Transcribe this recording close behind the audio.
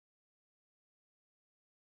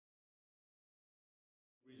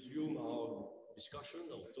Resume our discussion,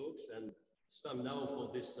 our talks, and it's time now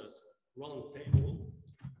for this round table.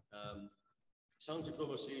 Science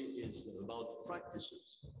diplomacy is about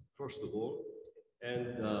practices, first of all,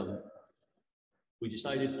 and we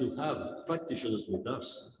decided to have practitioners with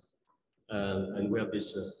us, and we have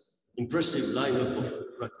this impressive lineup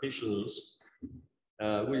of practitioners.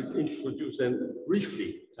 We'll introduce them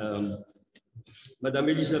briefly. Madame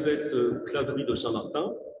Elisabeth Claverie de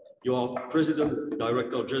Saint-Martin, you are President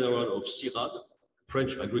Director General of CIRAD,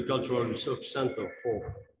 French Agricultural Research Center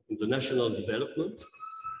for International Development.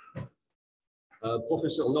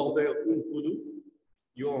 Professor Norbert Hounkonnou,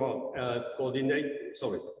 you are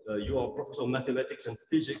you are Professor of Mathematics and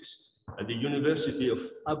Physics at the University of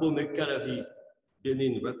Abomey-Calavi,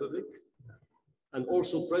 Benin Republic, and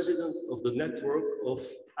also President of the Network of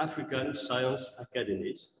African Science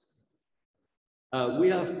Academies. We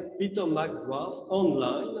have Peter McGrath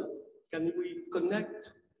online. Can we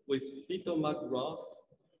connect with Peter McGrath?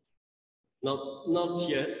 Not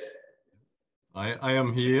yet. I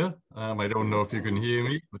am here. I don't know if you can hear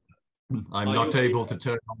me, but I'm not able to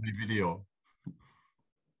turn on the video.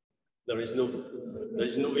 There is no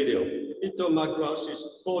video. Peter McGrath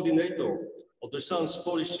is coordinator of the Science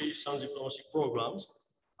Policy, Science Diplomacy programs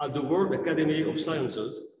at the World Academy of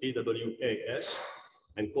Sciences, TWAS,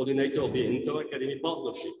 and coordinator of the InterAcademy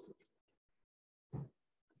partnership.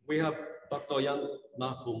 We have Dr. Jan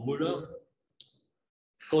Marco Müller,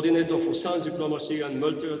 coordinator for Science Diplomacy and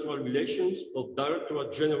Multilateral Relations of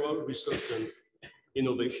Directorate General Research and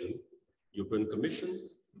Innovation, European Commission.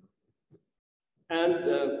 And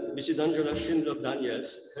Mrs. Angela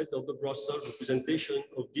Schindler-Daniels, head of the Brussels representation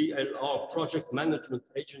of DLR Project Management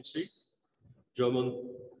Agency, German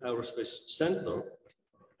Aerospace Center.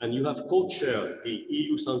 And you have co-chaired the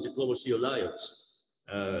EU Science Diplomacy Alliance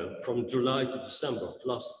from July to December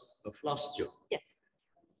of last year. Yes.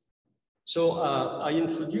 So I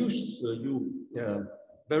introduced you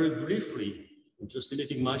very briefly, just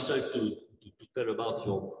limiting myself to tell about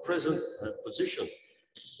your present position.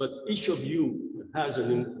 But each of you has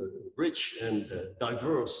a rich and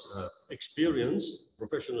diverse experience,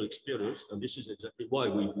 professional experience, and this is exactly why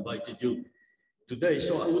we invited you today.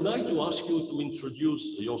 So I would like to ask you to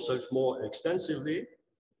introduce yourself more extensively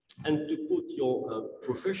and to put your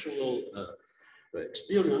professional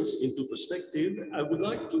experience into perspective. I would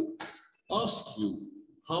like to ask you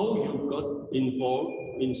how you got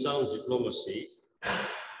involved in science diplomacy.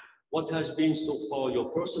 What has been so far your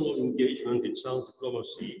personal engagement in science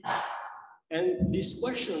diplomacy? And this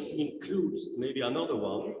question includes maybe another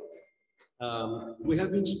one. We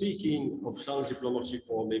have been speaking of science diplomacy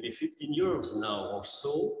for maybe 15 years now or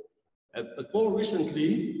so, but more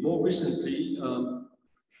recently,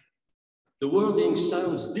 the wording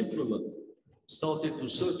science diplomat started to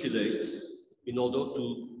circulate in order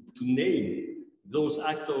to name those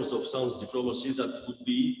actors of science diplomacy that would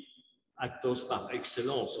be actors par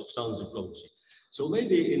excellence of science diplomacy. So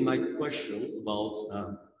maybe in my question about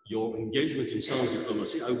your engagement in science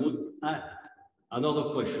diplomacy, I would add another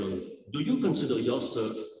question. Do you consider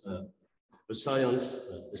yourself a science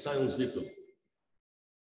diplomat?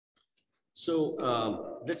 So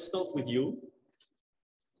let's start with you.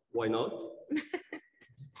 Why not?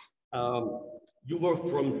 You work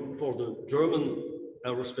for the German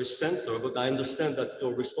Aerospace Center, but I understand that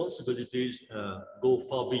your responsibilities go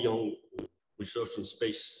far beyond research in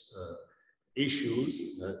space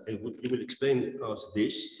issues, and you will explain us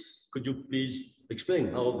this. Could you please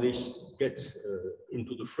explain how this gets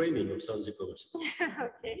into the framing of science diplomacy?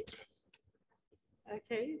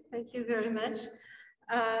 Okay, thank you very much.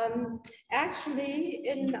 Actually,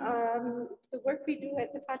 in the work we do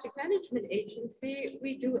at the Project Management Agency,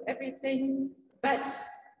 we do everything but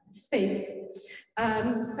space.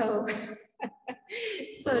 So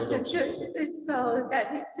that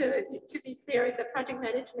needs to be clear. The Project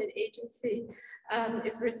Management Agency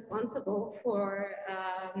is responsible for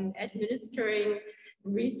administering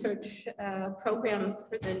research programs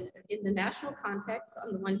in the national context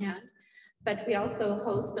on the one hand, but we also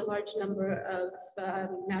host a large number of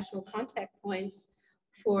national contact points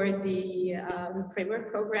for the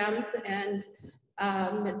framework programs, and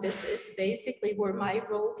this is basically where my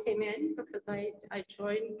role came in, because I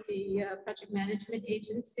joined the Project Management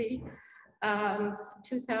Agency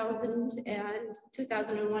 2000 and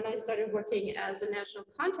 2001. I started working as a national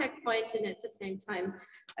contact point, and at the same time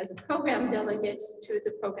as a program delegate to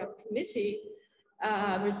the program committee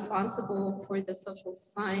responsible for the social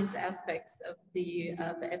science aspects of the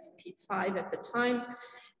FP5 at the time,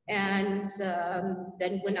 and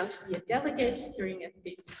then went out to be a delegate during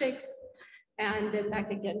FP6. and then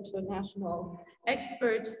back again to a national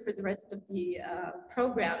expert for the rest of the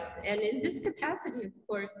programs. And in this capacity, of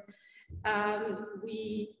course,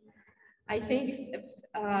 I think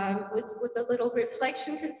with a little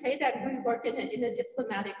reflection can say that we work in a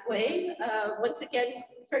diplomatic way. Once again,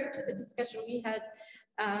 referring to the discussion we had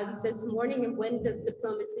this morning, and when does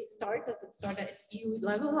diplomacy start? Does it start at EU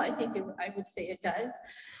level? I think I would say it does.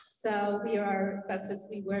 So we are, because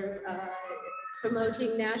we were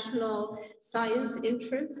promoting national science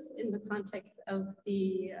interests in the context of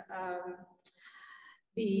the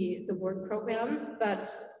work programs, but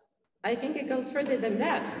I think it goes further than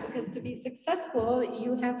that, because to be successful,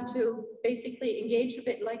 you have to basically engage a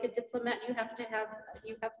bit like a diplomat. You have to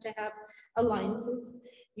have alliances.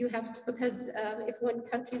 You have to, because if one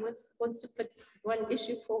country wants to put one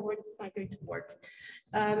issue forward, it's not going to work.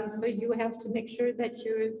 So you have to make sure that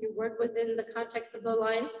you work within the context of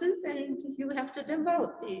alliances, and you have to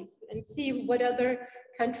develop these and see what other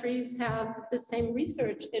countries have the same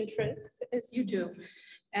research interests as you do.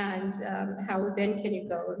 And how then can you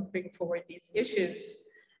go and bring forward these issues?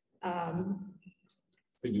 Can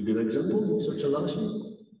you give examples of such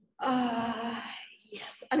alliances?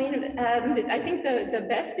 Yes, I mean, I think the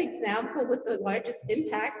best example with the largest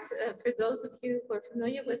impact for those of you who are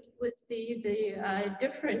familiar with the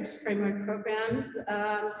different framework programs,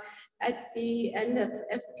 at the end of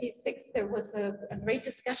FP6, there was a great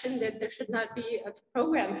discussion that there should not be a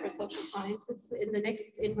program for social sciences in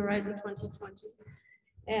Horizon 2020.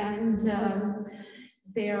 And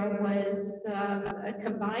there was a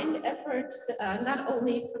combined effort, not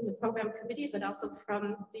only from the program committee, but also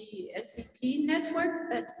from the NCP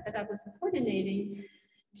network that I was coordinating,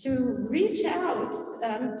 to reach out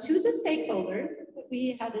to the stakeholders.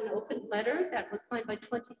 We had an open letter that was signed by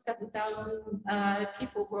 27,000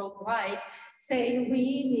 people worldwide, saying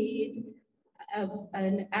we need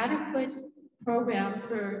an adequate program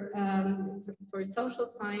for social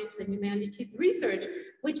science and humanities research,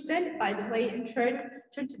 which then, by the way, in turn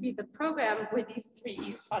turned to be the program where these 3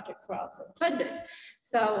 EU projects were also funded.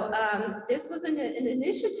 So this was an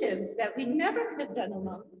initiative that we never could have done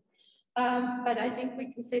alone. But I think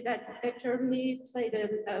we can say that Germany played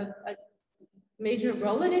a major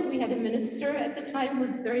role in it. We had a minister at the time who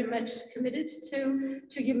was very much committed to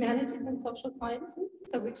humanities and social sciences,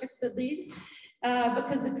 so we took the lead.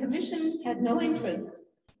 Because the Commission had no interest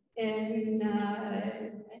in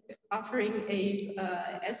offering a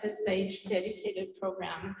SSH dedicated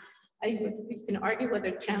program. We can argue whether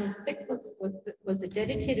Challenge 6 was a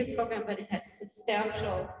dedicated program, but it had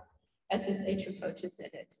substantial SSH approaches in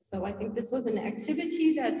it. So I think this was an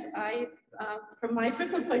activity that I, from my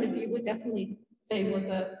personal point of view, would definitely say was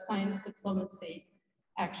a science diplomacy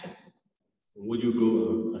action. Would you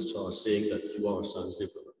go as far as saying that you are a science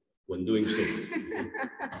diplomat when doing so?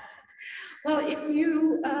 Well, if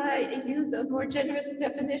you use a more generous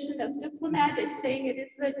definition of diplomat, it's saying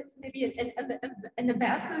it's maybe an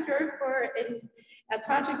ambassador for a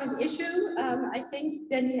project, an issue, I think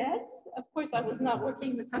then yes. Of course, I was not working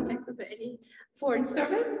in the context of any foreign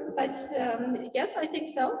service, but yes, I think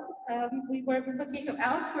so. We were looking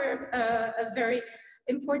out for a very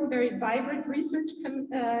important, very vibrant research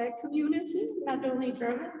community, not only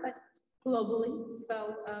German, but globally.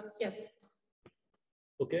 So yes.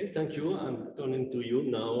 Okay, thank you. I'm turning to you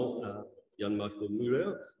now, Jan-Marco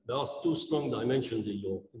Müller. There are 2 strong dimensions in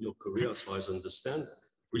your career, as far as I understand: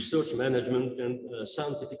 research management and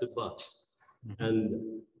scientific advice. Mm-hmm.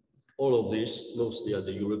 And all of this mostly at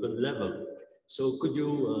the European level. So could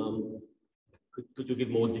you could you give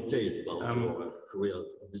more details about your career?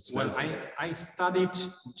 Well, I studied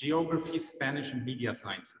geography, Spanish, and media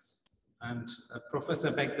sciences. And a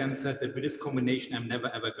professor back then said that with this combination, I'm never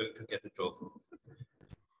ever going to get a job.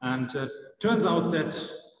 And turns out that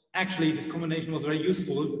actually this combination was very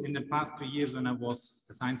useful in the past 2 years when I was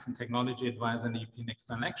the Science and Technology Advisor in the European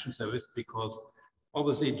External Action Service, because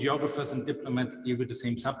obviously geographers and diplomats deal with the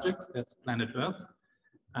same subjects, that's planet Earth.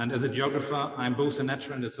 And as a geographer, I'm both a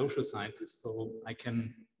natural and a social scientist, so I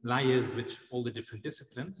can liaise with all the different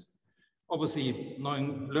disciplines. Obviously,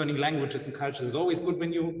 learning languages and cultures is always good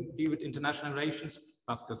when you deal with international relations,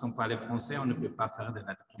 parce que sans parler français, on ne peut pas faire de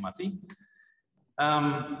la diplomatie.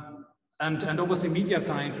 And obviously media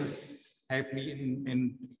sciences help me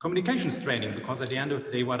in communications training, because at the end of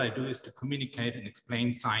the day, what I do is to communicate and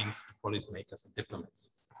explain science to policymakers and diplomats.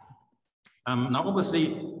 Now,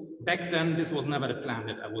 obviously, back then, this was never the plan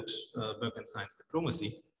that I would work in science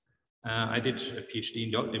diplomacy. I did a PhD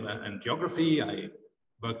in geography. I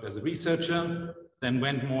worked as a researcher, then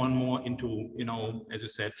went more and more into, as you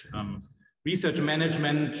said, research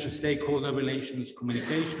management, stakeholder relations,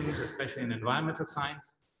 communications, especially in environmental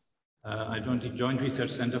science. I joined the Joint Research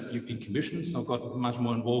Center of the European Commission, so got much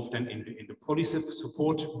more involved in the policy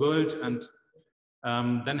support world, and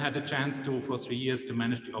then had a chance to, for 3 years, to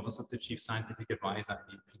manage the Office of the Chief Scientific Advisor at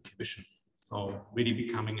the European Commission. So really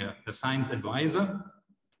becoming a science advisor.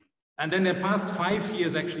 And then the past 5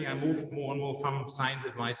 years, actually, I moved more and more from science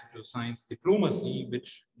advisor to science diplomacy,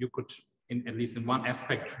 which you could, at least in one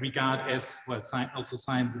aspect, regard as, well, also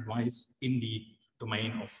science advice in the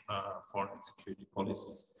domain of foreign security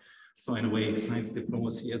policies. So in a way, science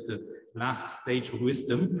diplomacy is the last stage of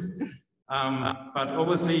wisdom. But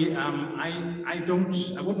obviously, I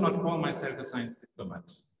would not call myself a science diplomat.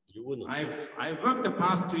 You wouldn't. I've worked the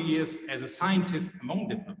past 2 years as a scientist among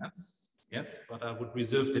diplomats, yes, but I would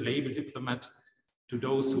reserve the label diplomat to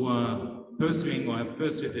those who are pursuing or have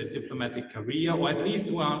pursued a diplomatic career, or at least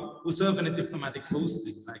who serve in a diplomatic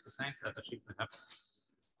posting, like a science attaché perhaps.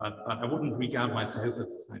 But I wouldn't regard myself as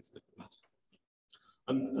a science diplomat.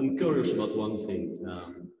 I'm curious about one thing.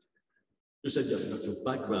 You said that your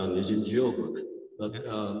background is in geography, but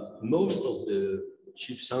most of the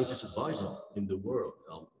chief scientist advisors in the world,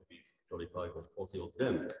 maybe 35 or 40 of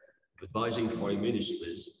them, advising foreign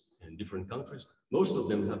ministries in different countries, most of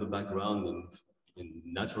them have a background in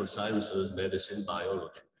natural sciences, medicine,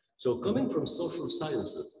 biology. So coming from social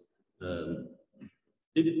sciences,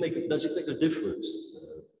 does it make a difference,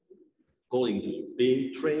 according to you,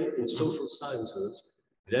 being trained in social sciences,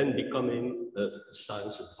 then becoming a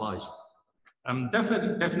science advisor?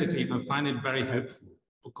 Definitely, I find it very helpful,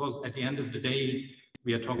 because at the end of the day,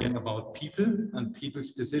 we are talking about people and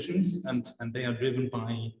people's decisions, and they are driven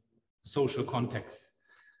by social context.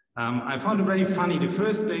 I found it very funny. The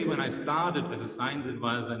first day when I started as a science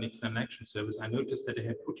advisor in External Action Service, I noticed that they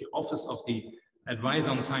had put the Office of the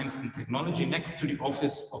Advisor on Science and Technology next to the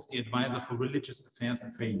Office of the Advisor for Religious Affairs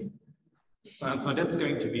and Faith. So that's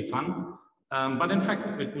going to be fun. But in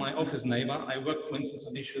fact, with my office neighbor, I work, for instance,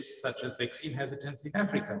 on issues such as vaccine hesitancy in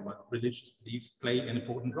Africa, where religious beliefs play an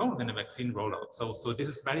important role in a vaccine rollout. So this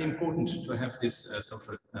is very important to have this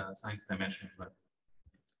social science dimension as well.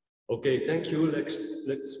 Okay, thank you.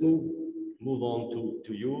 Let's move on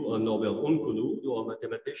to you, Norbert Hounkonnou. You are a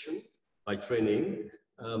mathematician by training.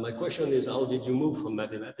 My question is, how did you move from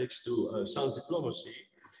mathematics to science diplomacy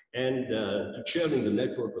and to chairing the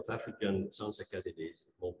network of African science academies,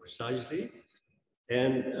 more precisely?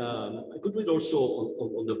 And I could read also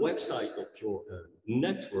on the website of your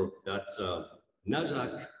network that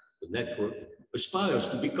NASAC, the network, aspires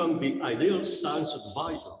to become the ideal science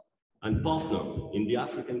advisor and partner in the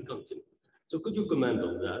African continent. So could you comment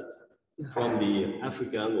on that from the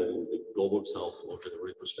African or the global South more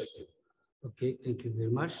general perspective? Okay, thank you very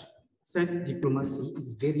much. Science diplomacy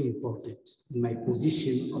is very important in my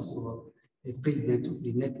position of the president of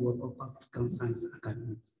the network of African science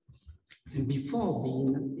academies. And before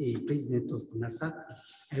being a president of NASAC,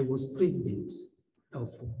 I was president of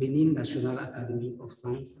Benin National Academy of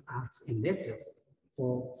Science, Arts and Letters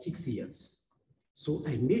for 6 years. So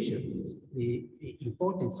I measured the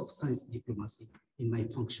importance of science diplomacy in my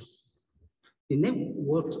function. The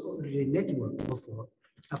network of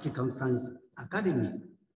African science academies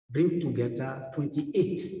bring together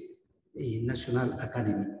 28 national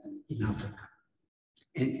academies in Africa.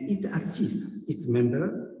 And it assists its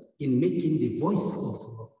members in making the voice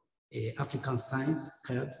of African science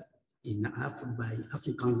heard by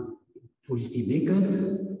African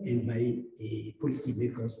policymakers and by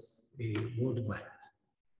policymakers worldwide.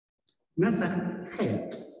 NASAC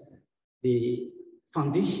helps the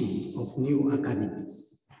foundation of new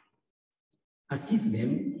academies, assists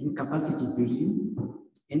them in capacity building,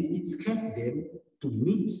 and it's helped them to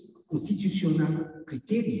meet constitutional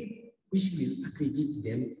criteria which will accredit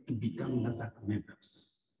them to become NASAC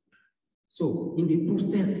members. So in the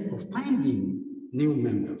process of finding new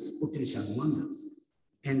members, potential members,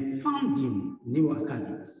 and founding new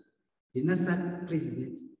academies, the NASAC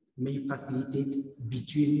president may facilitate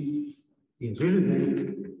between the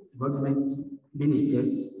relevant government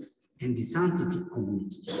ministers and the scientific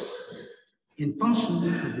community, and function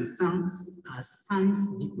as a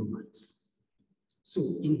science diplomat. So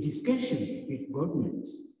in discussion with government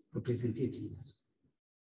representatives,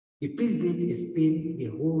 the president explained the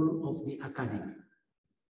role of the academy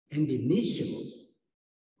and the nature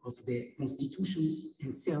of the constitutions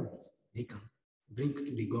and service they can bring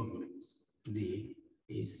to the government, to the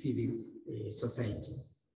civil society,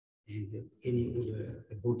 and any other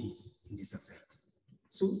bodies in the society.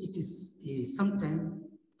 So it is sometimes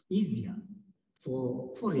easier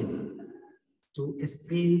for foreigners to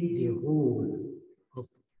explain the role of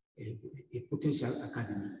a potential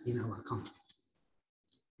academy in our countries.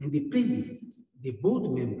 And the president, the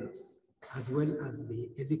board members, as well as the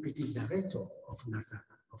executive director of NASAC,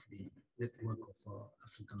 of the Network of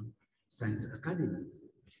African Science Academies.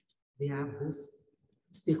 They are both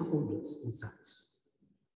stakeholders in science.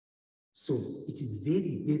 So it is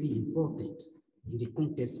very, very important in the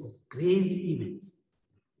context of grave events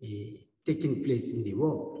taking place in the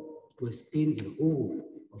world to explain the whole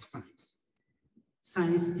of science.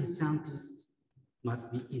 Science and scientists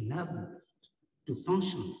must be enabled to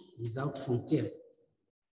function without frontiers.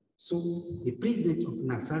 So the president of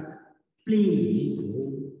NASAC played this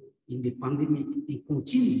role in the pandemic and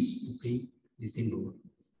continues to play the same role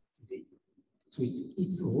today. So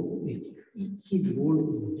his role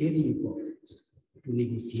is very important to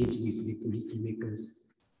negotiate with the policymakers,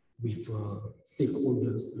 with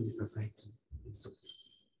stakeholders in the society, and so on.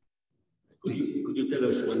 Could you tell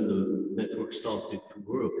us when the network started to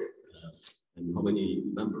work and how many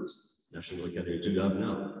members, National Academy, do you have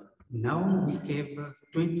now? Now we have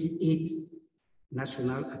 28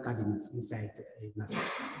 national academies inside NASAC.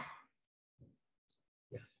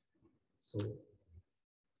 Yeah. So.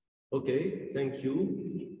 Okay, thank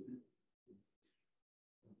you.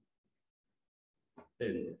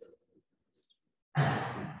 Then,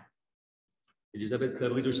 Elisabeth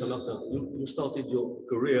Claverie de Saint-Martin, you started your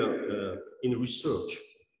career in research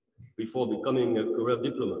before becoming a career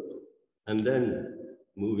diplomat, and then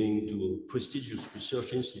moving to a prestigious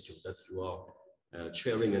research institute that you are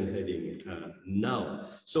chairing and heading now.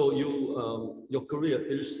 So your career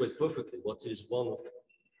illustrates perfectly what is one of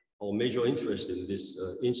our major interests in this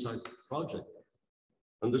InsSciDE project.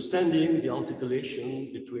 Understanding the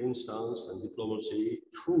articulation between science and diplomacy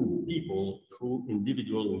through people, through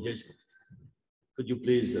individual engagement. Could you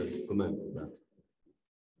please comment on that?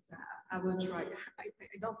 I will try. I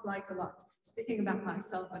don't like a lot speaking about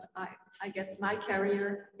myself, but I guess my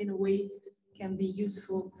career, in a way, can be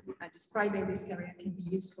useful. Describing this career can be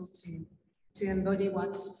useful to embody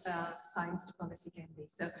what science diplomacy can be.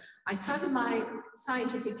 So I started my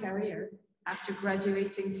scientific career after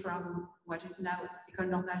graduating from what is now École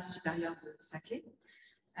Normale Supérieure de Saclay,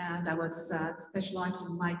 and I was specialized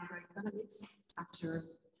in microeconomics after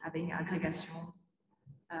having agrégation,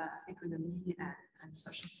 economy, and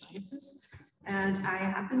social sciences. And I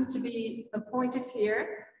happened to be appointed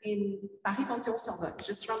here in Paris Panthéon-Sorbonne,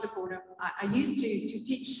 just around the corner. I used to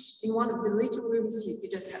teach in one of the little rooms you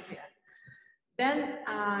just have here. Then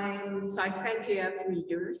so I spent here 3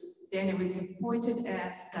 years. Then I was appointed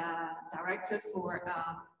as director for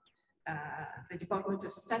the Department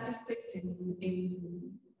of Statistics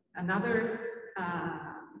in another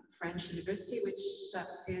French university, which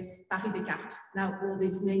is Paris Descartes. Now all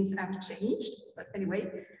these names have changed, but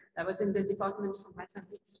anyway, that was in the Department for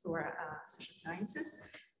Mathematics for Social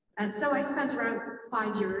Sciences. And so I spent around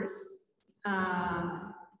 5 years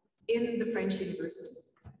in the French university.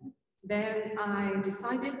 Then I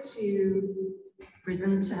decided to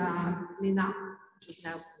present l'ENA, which is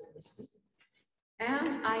now university.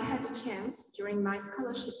 And I had a chance during my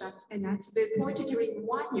scholarship at ENA to be appointed during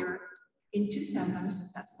 1 year in 2000,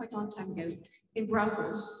 that's quite a long time ago, in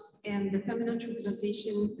Brussels, and the permanent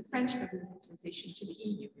representation, the French permanent representation to the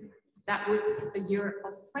EU. That was a year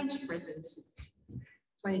of French presence,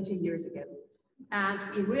 22 years ago. And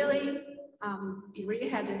it really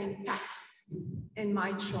had an impact in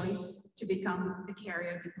my choice to become a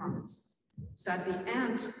career diplomat. So at the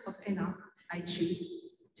end of ENA, I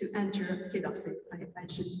choose to enter Quai d'Orsay. I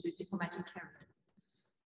choose the diplomatic career.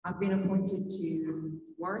 I've been appointed to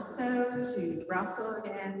Warsaw, to Brussels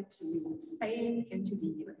again, to Spain, and to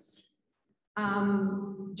the US.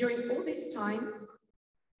 During all this time,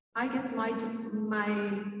 I guess my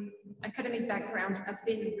academic background has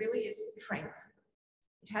been really a strength.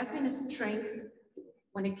 It has been a strength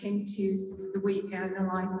when it came to the way I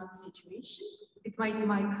analyzed the situation. It made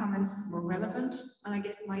my comments more relevant, and I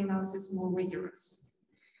guess my analysis more rigorous.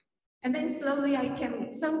 And then slowly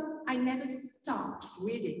I never stopped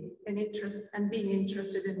reading and being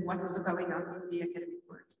interested in what was going on in the academic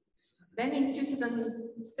world. Then in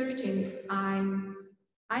 2013,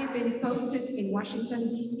 I've been posted in Washington,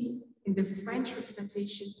 DC, in the French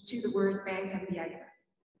representation to the World Bank and the IMF.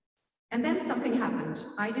 And then something happened.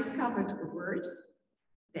 I discovered a word,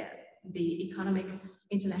 the Economic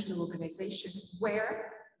International Organization,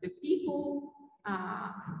 where the people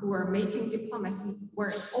who are making diplomacy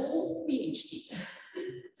were all PhD.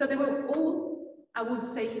 So they were all, I would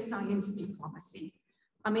say, science diplomacy.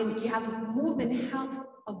 I mean, you have more than half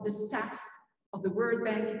of the staff of the World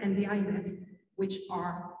Bank and the IMF, which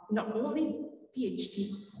are not only PhD,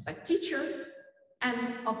 but teacher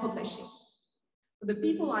and are publishing. For the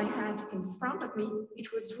people I had in front of me,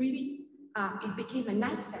 it was really, it became an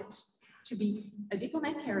asset to be a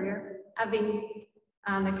diplomat career having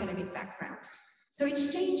an academic background. So it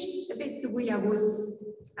changed a bit the way I was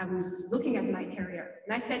looking at my career.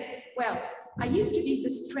 And I said, well, I used to be the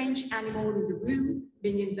strange animal in the room,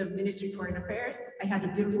 being in the Ministry of Foreign Affairs. I had a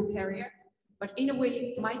beautiful career, but in a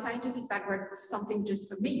way, my scientific background was something just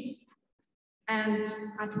for me. And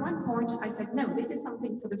at one point I said, no, this is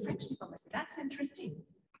something for the French diplomacy. That's interesting,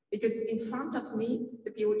 because in front of me,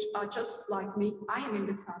 the people are just like me. I am in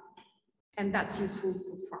the club, and that's useful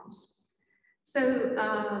for France. So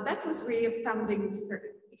that was really a founding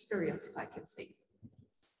experience, if I can say.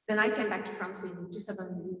 Then I came back to France in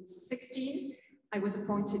 2016. I was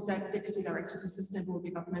appointed Deputy Director for Sustainable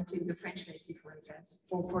Development in the French Ministry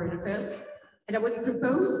for Foreign Affairs. And I was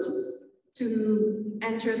proposed to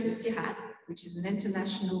enter the CIRAD, which is an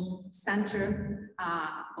international center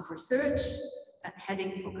of research,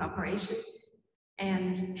 heading for cooperation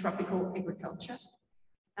and tropical agriculture.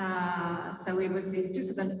 So it was in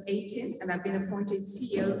 2018, and I've been appointed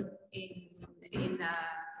CEO in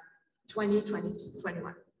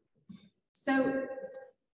 2021. So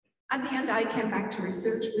at the end, I came back to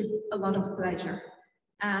research with a lot of pleasure.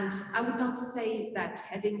 And I would not say that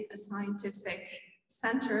heading a scientific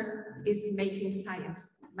center is making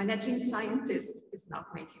science. Managing scientists is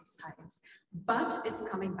not making science, but it's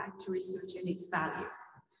coming back to research and its value.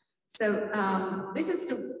 So this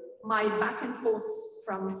is my back and forth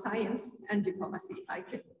from science and diplomacy. I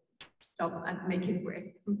can stop and make it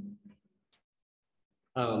brief.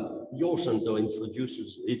 Your center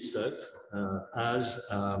introduces itself as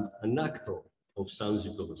an actor of science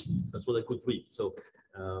diplomacy. That's what I could read. So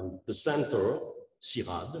the center,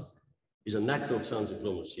 CIRAD, is an actor of science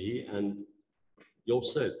diplomacy, and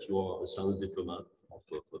yourself, you are a science diplomat of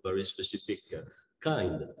a very specific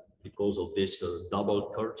kind, because of this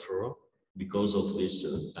double culture, because of this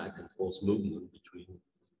back and forth movement between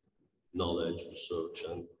knowledge, research,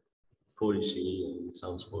 and policy and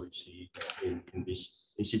science policy in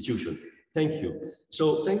this institution. Thank you.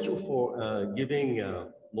 So thank you for giving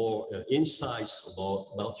more insights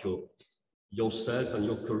about yourself and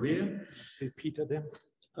your career. Is Peter there?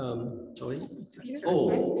 Sorry? Peter, oh,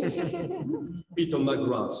 right? Peter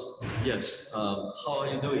McGrath. Yes. How are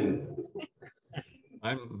you doing?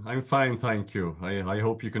 I'm fine, thank you. I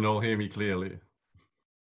hope you can all hear me clearly.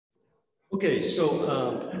 Okay, so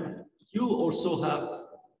you also have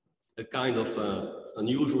a kind of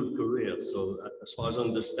unusual career. So as far as I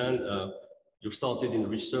understand, you started in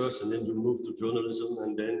research, and then you moved to journalism,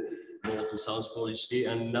 and then more to science policy,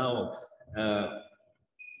 and now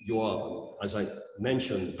you are, as I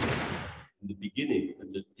mentioned in the beginning,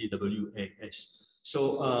 at the TWAS.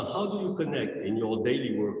 So how do you connect in your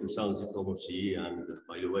daily work to science diplomacy? And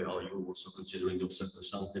by the way, are you also considering yourself a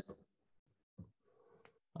science diplomat?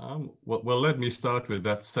 Well, let me start with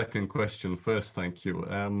that second question first, thank you.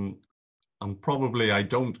 I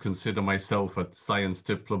don't consider myself a science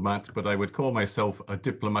diplomat, but I would call myself a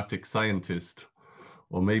diplomatic scientist,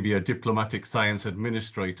 or maybe a diplomatic science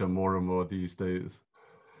administrator more and more these days.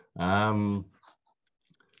 How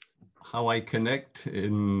I connect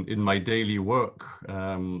in my daily work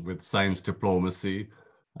with science diplomacy,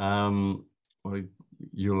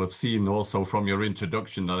 you'll have seen also from your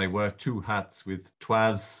introduction that I wear two hats with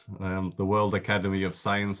TWAS, the World Academy of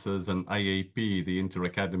Sciences, and IAP, the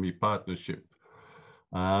InterAcademy Partnership.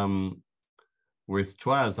 With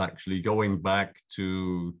TWAS actually going back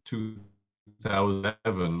to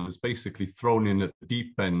 2011, I was basically thrown in at the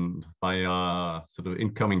deep end by our sort of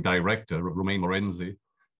incoming director, Romain Lorenzi.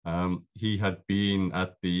 He had been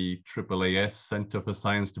at the IIAS Center for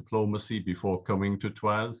Science Diplomacy before coming to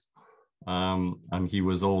TWAS. And he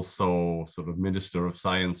was also sort of Minister of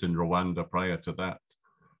Science in Rwanda prior to that.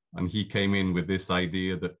 And he came in with this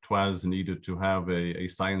idea that TWAS needed to have a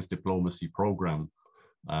science diplomacy program.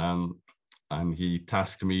 And he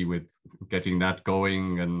tasked me with getting that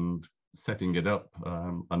going and setting it up.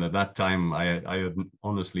 And at that time, I had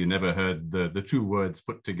honestly never heard the two words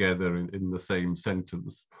put together in the same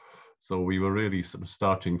sentence. So we were really sort of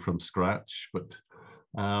starting from scratch, but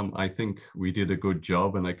I think we did a good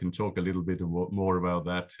job, and I can talk a little bit more about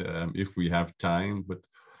that if we have time. But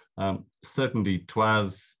certainly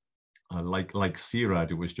TWAS, like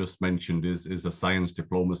CIRAD, it was just mentioned, is a science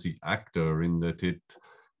diplomacy actor in that it,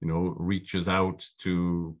 reaches out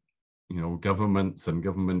to, governments and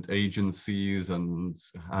government agencies and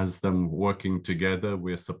has them working together.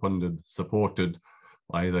 We're supported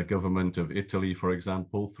by the government of Italy, for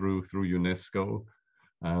example, through UNESCO.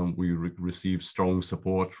 We receive strong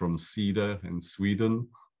support from CIDE in Sweden,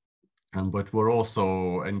 but we're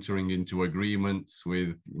also entering into agreements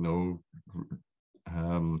with,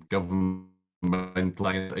 governmental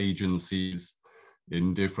agencies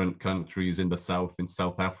in different countries in the south, in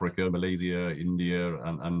South Africa, Malaysia, India,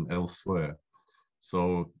 and elsewhere.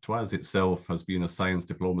 So TWAS itself has been a science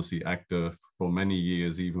diplomacy actor for many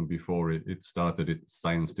years, even before it started its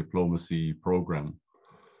science diplomacy program.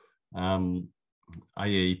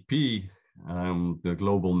 IAP, the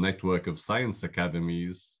global network of science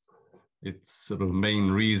academies, its sort of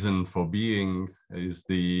main reason for being is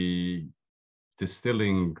the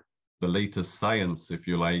distilling the latest science, if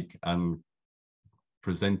you like, and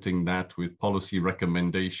presenting that with policy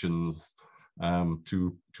recommendations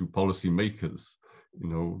to policymakers, you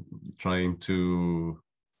know, trying to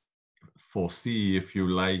foresee, if you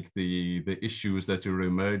like, the issues that are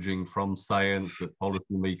emerging from science that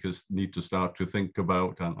policymakers need to start to think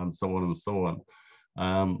about, and so on and so on.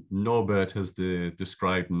 Norbert has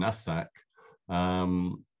described NASAC,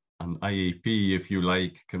 and IAP, if you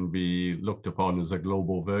like, can be looked upon as a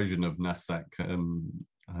global version of NASAC.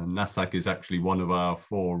 NASAC is actually one of our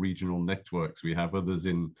 4 regional networks. We have others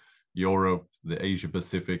in Europe, the Asia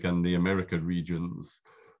Pacific, and the America regions.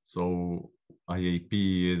 So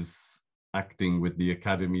IAP is acting with the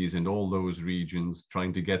academies in all those regions,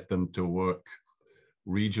 trying to get them to work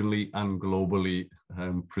regionally and globally,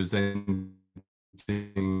 presenting,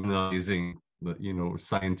 analyzing the, you know,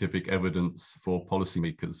 scientific evidence for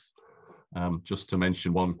policymakers. Just to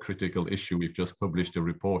mention one critical issue we've just published a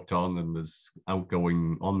report on, and there's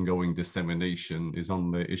ongoing dissemination, is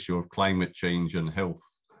on the issue of climate change and health.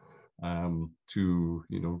 Two,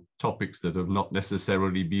 you know, topics that have not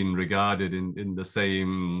necessarily been regarded in the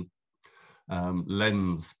same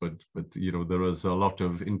lens, but you know, there is a lot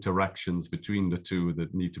of interactions between the two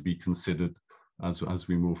that need to be considered as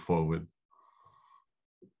we move forward.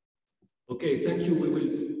 Okay, thank you. We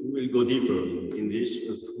will go deeper in this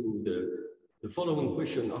through the following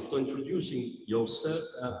question. After introducing yourself,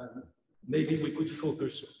 maybe we could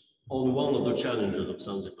focus on one of the challenges of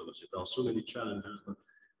science diplomacy. There are so many challenges, but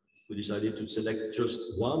we decided to select just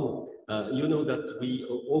one. You know that we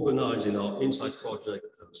organize in our InsSciDE project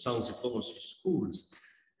science diplomacy schools,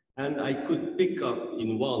 and I could pick up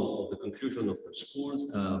in one of the conclusion of the schools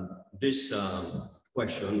this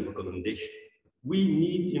question, recommendation. We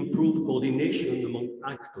need improved coordination among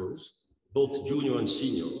actors, both junior and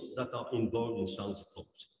senior, that are involved in science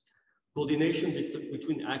diplomacy. Coordination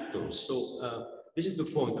between actors. So this is the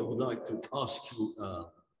point I would like to ask you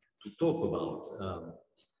to talk about.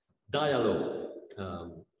 Dialogue,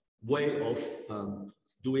 way of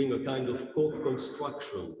doing a kind of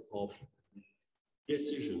co-construction of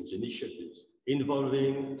decisions, initiatives,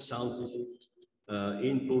 involving scientific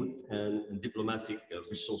input and diplomatic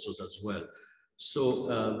resources as well. So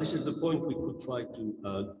this is the point we could try to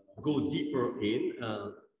go deeper in.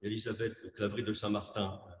 Elisabeth, Claverie de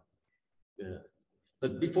Saint-Martin.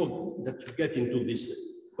 But before that you get into this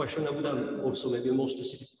question, I would have also maybe a more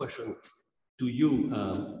specific question to you.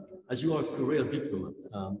 As you are a career diplomat,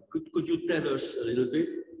 could you tell us a little bit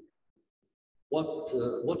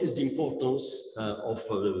what is the importance of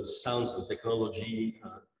science and technology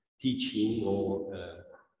teaching, or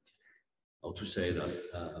how to say that,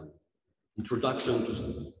 introduction to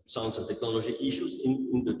science and technology issues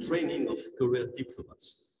in the training of career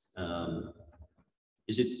diplomats?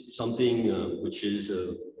 Is it something which is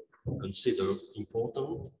considered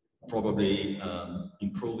important, probably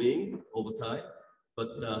improving over time? But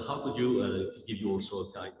how could you give you also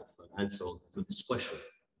a kind of answer to this question?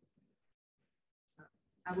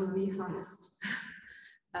 I will be honest.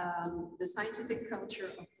 The scientific culture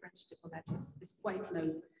of French diplomats is quite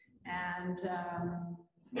low, and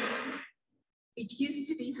it used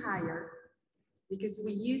to be higher because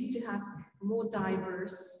we used to have more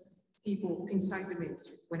diverse people inside the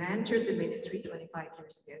ministry. When I entered the ministry 25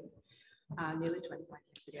 years ago, nearly 25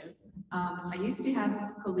 years ago, I used to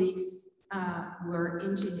have colleagues who were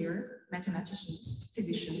engineers, mathematicians,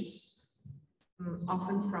 physicians,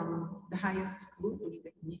 often from the highest school,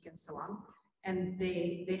 Polytechnique and so on, and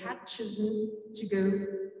they had chosen to go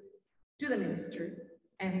to the ministry,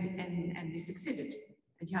 and they succeeded.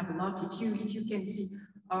 And you have a lot. If you can see,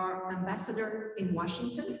 our ambassador in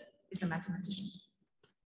Washington is a mathematician.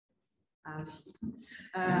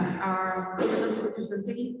 Our permanent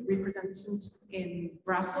representative in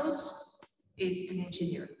Brussels is an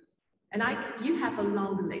engineer. And you have a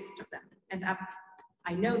long list of them, and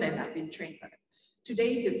I know them, I've been trained by them.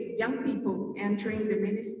 Today, the young people entering the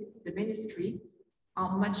ministry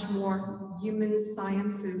are much more human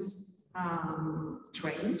sciences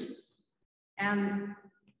trained, and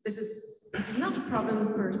this is not a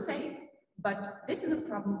problem per se, but this is a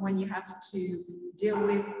problem when you have to deal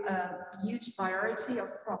with a huge variety of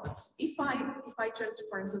problems. If I turn to,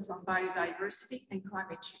 for instance, on biodiversity and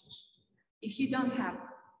climate change, if you don't have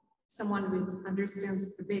someone who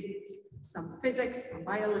understands a bit some physics, some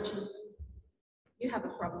biology, you have a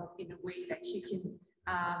problem in a way that you can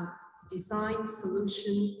design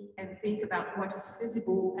solution and think about what is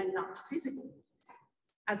feasible and not feasible.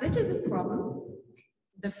 As it is a problem,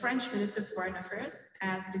 the French Minister of Foreign Affairs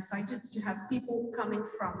has decided to have people coming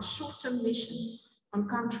from short-term missions on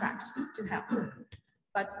contract to help.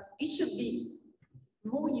 But it should be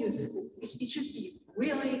more useful. It should be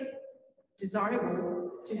really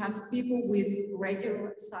desirable to have people with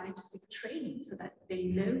regular scientific training so that they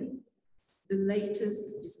know the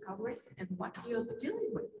latest discoveries and what we are dealing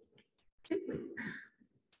with. Simply.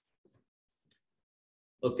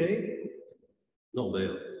 Okay.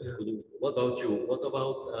 Norbert, what about you? What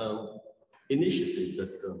about initiatives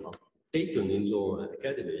that are taken in your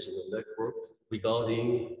academies and your network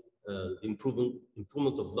regarding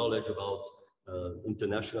improvement of knowledge about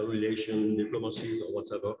international relations, diplomacy, or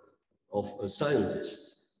whatever, of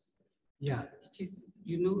scientists? Yeah, it is,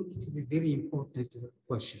 you know, it is a very important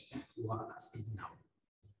question you are asking now.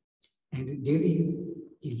 And there is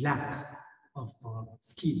a lack of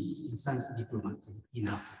skills in science diplomacy in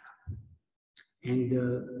Africa. And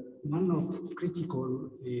one of critical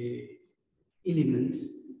elements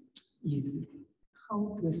is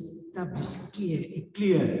how to establish a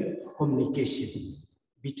clear communication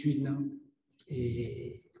between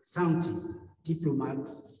scientists,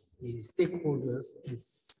 diplomats, stakeholders, and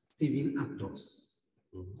civil actors.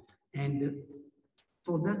 And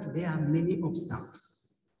for that, there are many obstacles.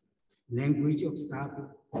 Language obstacles,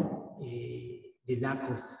 the lack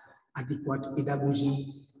of adequate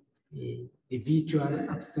pedagogy, the virtual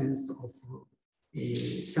absence of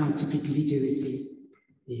scientific literacy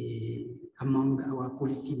among our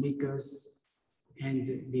policymakers,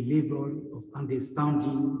 and the level of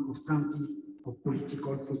understanding of scientists of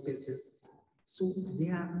political processes. So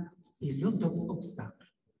there are a lot of obstacles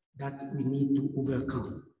that we need to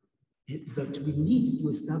overcome, but we need to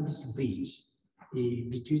establish a bridge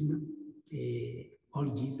between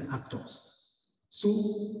all these actors. So,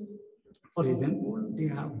 for example,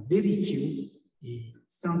 there are very few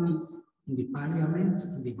scientists in the parliament,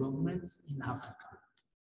 in the governments in Africa.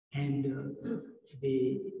 And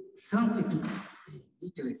the scientific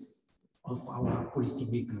literacy of our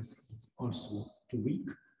policymakers is also too weak.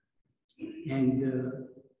 And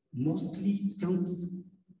mostly scientists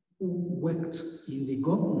who worked in the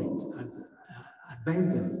government as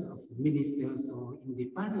advisors of ministers or in the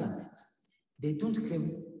parliament, they don't have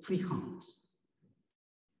free hand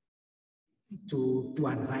to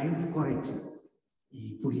advise correctly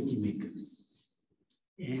policymakers.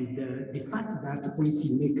 And the fact that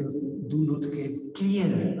policymakers do not have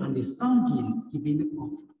clear understanding even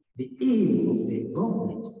of the aim of the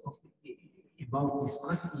government about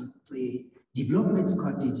the development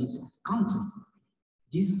strategies of countries,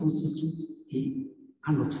 this constitutes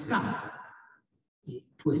an obstacle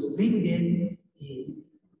to explain them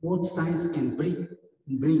what science can bring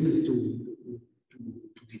to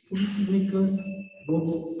the policymakers, what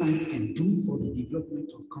science can do for the development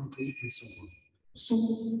of countries and so on. So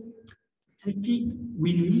I think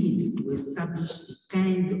we need to establish a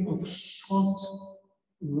kind of short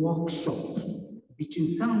workshop between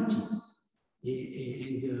scientists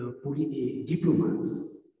and diplomats,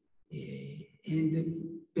 and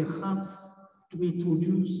perhaps to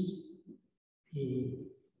introduce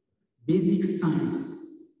basic science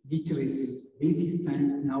literacy, basic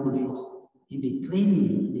science knowledge in the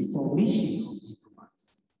training, in the formation of diplomats,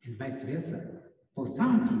 and vice versa. For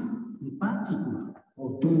scientists, in particular,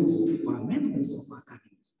 for those who are members of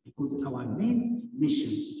academies, because our main mission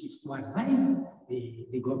is to advise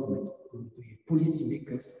the government, the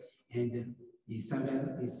policymakers, and the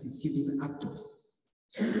civil actors.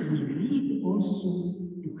 So we need also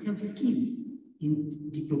to have skills in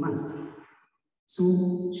diplomacy.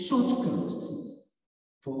 So short courses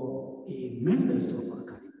for members of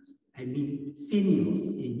academies, I mean seniors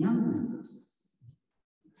and young members,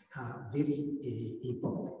 are very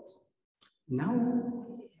important. Now,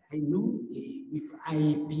 I know with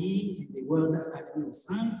IAP and the World Academy of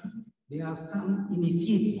Science, there are some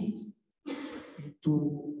initiatives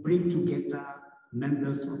to bring together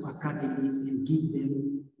members of academies and give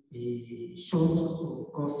them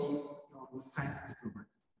short courses on science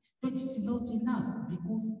diplomacy. But it's not enough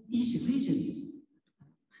because each region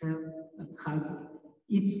has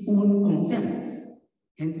its own concerns.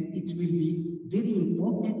 And it will be very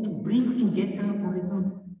important to bring together, for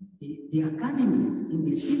example, the academies in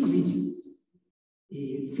the same regions,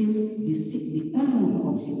 face the common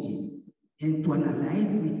objective, and to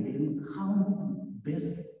analyze with them how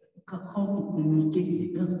to communicate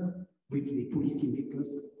the best with the policymakers,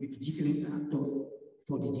 with different actors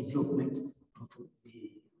for the development of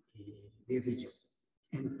the region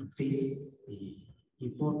and to face the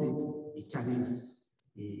important challenges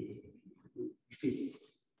we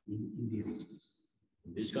face in the regions.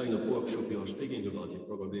 This kind of workshop you are speaking about is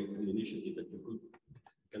probably an initiative that you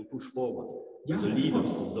can push forward as a leader of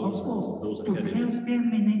those to academies. have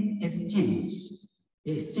permanent exchanges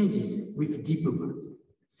with diplomats,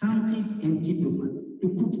 scientists and diplomats, to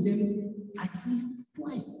put them at least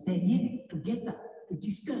twice a year together to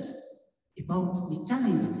discuss about the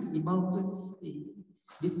challenges, about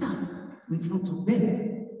the tasks in front of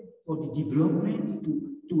them for the development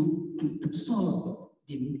to solve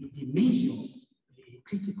the major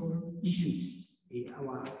critical issues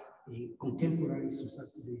our contemporary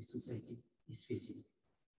society is facing.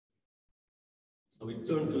 I will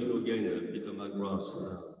turn to you again, Peter McGrath.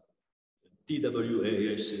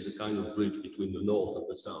 TWAS is a kind of bridge between the north and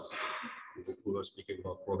the south. We were speaking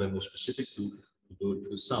about problems more specific to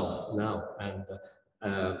the south now. And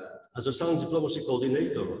as a science diplomacy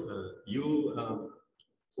coordinator, you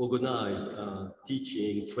organized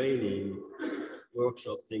teaching, training,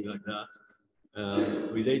 workshop, things like that,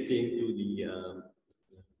 relating to the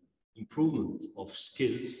improvement of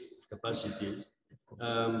skills, capacities.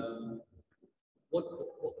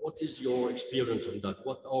 What is your experience on that?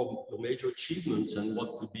 What are the major achievements and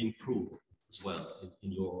what could be improved as well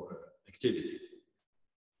in your activity?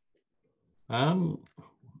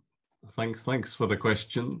 Thanks for the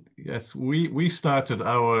question. Yes, we started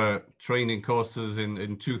our training courses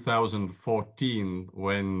in 2014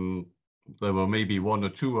 when there were maybe one or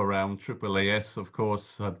two around. IIAS, of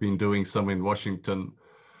course, had been doing some in Washington.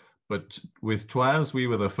 But with TWAS, we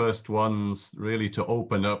were the first ones really to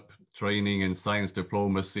open up training in science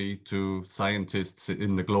diplomacy to scientists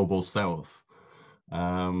in the global south.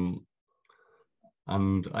 And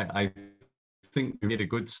I think we made a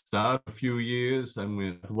good start a few years. And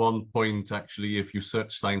we, at one point, actually, if you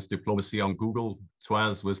search science diplomacy on Google,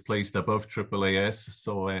 TWAS was placed above IIAS.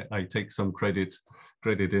 So I take some credit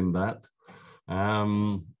in that.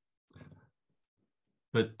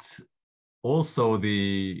 But also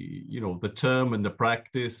the term and the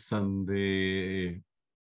practice and the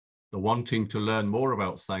wanting to learn more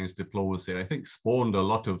about science diplomacy, I think spawned a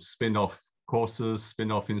lot of spin-off courses,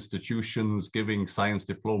 spin-off institutions giving science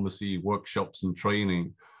diplomacy workshops and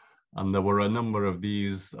training. And there were a number of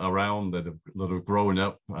these around that have grown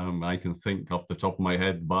up. I can think off the top of my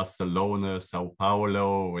head, Barcelona, Sao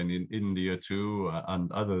Paulo, and in India too, and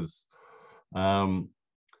others.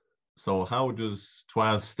 So how does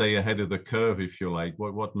TWAS stay ahead of the curve, if you like?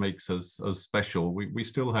 What makes us special? We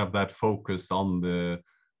still have that focus on the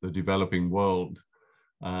developing world.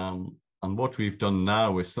 And what we've done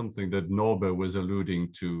now is something that Norbert was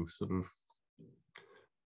alluding to. Sort of,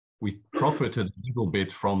 we profited a little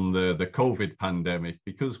bit from the COVID pandemic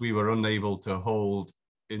because we were unable to hold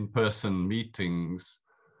in-person meetings.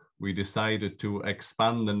 We decided to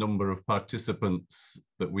expand the number of participants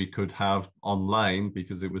that we could have online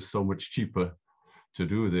because it was so much cheaper to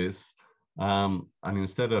do this. And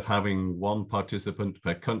instead of having one participant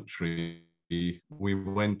per country, we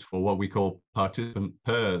went for what we call participant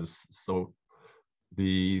pairs. So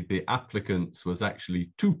the applicants was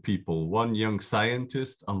actually two people, one young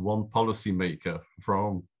scientist and one policymaker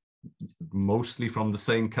mostly from the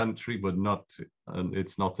same country, but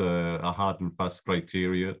it's not a hard and fast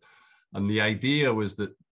criteria. And the idea was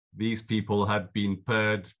that these people had been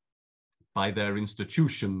paired by their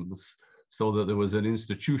institutions so that there was an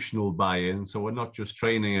institutional buy-in. So we're not just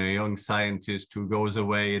training a young scientist who goes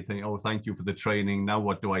away and think, oh, thank you for the training. Now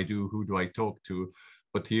what do I do? Who do I talk to?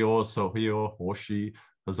 But he or she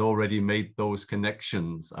has already made those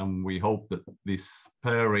connections. And we hope that this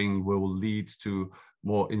pairing will lead to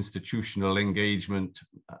more institutional engagement,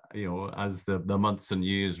 as the months and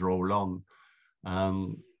years roll on.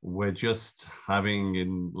 We're just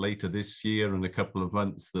having later this year in a couple of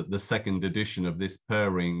months the second edition of this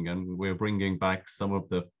pairing, and we're bringing back some of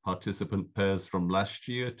the participant pairs from last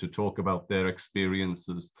year to talk about their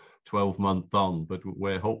experiences 12 months on. But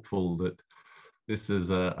we're hopeful that this is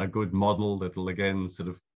a good model that will again sort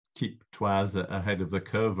of keep TWAS ahead of the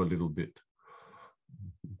curve a little bit.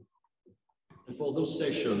 And for those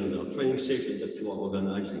sessions, or training sessions that you are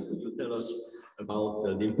organizing, could you tell us about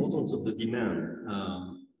the importance of the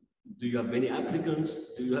demand? Do you have many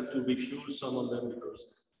applicants? Do you have to refuse some of them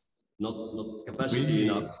because not capacity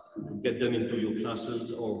enough to get them into your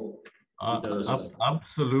classes? Or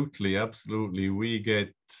absolutely. We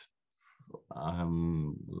get,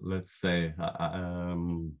 let's say,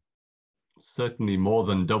 certainly more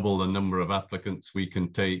than double the number of applicants we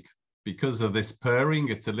can take. because of this pairing,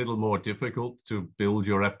 it's a little more difficult to build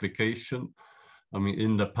your application. I mean,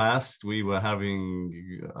 in the past, we were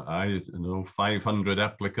having, I don't know, 500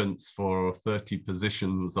 applicants for 30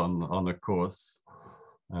 positions on a course.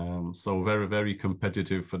 So very, very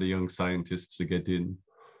competitive for the young scientists to get in.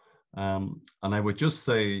 And I would just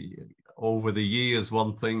say, over the years,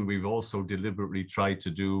 one thing we've also deliberately tried to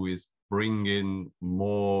do is bring in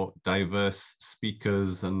more diverse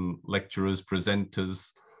speakers and lecturers,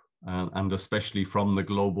 presenters, and especially from the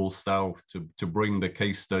global south to bring the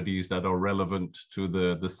case studies that are relevant to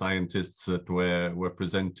the scientists that we're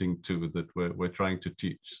presenting to, that we're trying to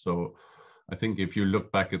teach. So I think if you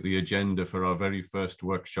look back at the agenda for our very first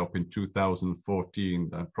workshop in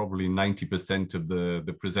 2014, probably 90% of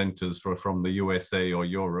the presenters were from the USA or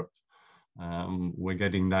Europe. We're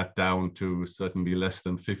getting that down to certainly less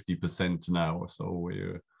than 50% now. So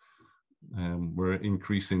we're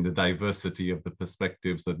increasing the diversity of the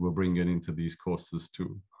perspectives that we're bringing into these courses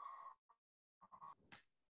too.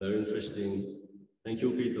 Very interesting. Thank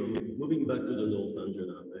you, Peter. Moving back to the North,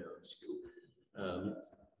 Angela, may I ask you,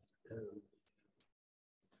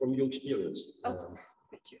 from your experience,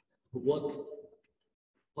 Thank you.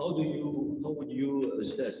 how would you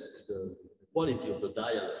assess the quality of the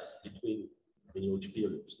dialogue between, in your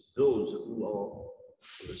experience, those who are on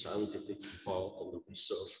the scientific part, on the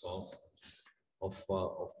research part of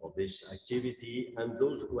this activity, and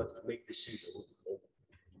those who have to make decisions,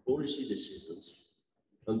 policy decisions?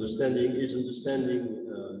 Is understanding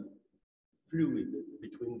fluid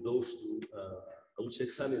between those two, I would say,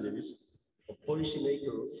 families of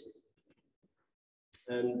policymakers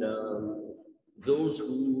and those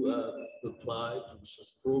who apply to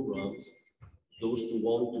such programs, those who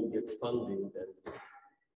want to get funding and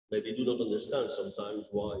maybe do not understand sometimes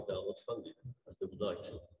why they are not funded as they would like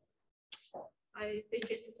to. I think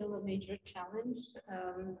it's still a major challenge.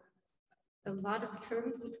 A lot of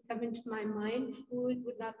terms would come into my mind. Food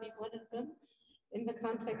would not be one of them. In the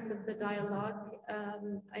context of the dialogue,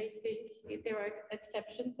 I think there are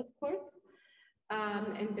exceptions, of course,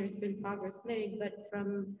 and there's been progress made, but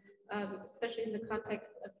from, especially in the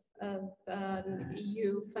context of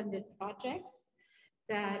EU-funded projects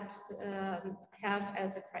that have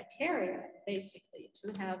as a criteria, basically,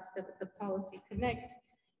 to have the policy connect,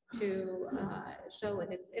 to show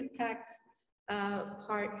in its impact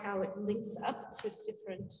part how it links up to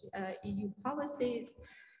different EU policies.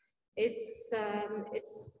 It's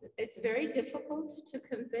very difficult to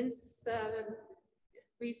convince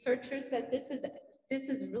researchers that this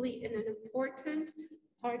is really an important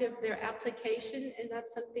part of their application and not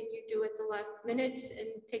something you do at the last minute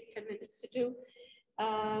and take 10 minutes to do,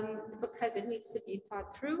 because it needs to be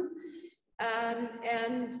thought through.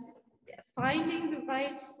 And finding the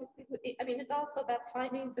right, I mean, it's also about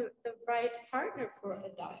finding the right partner for a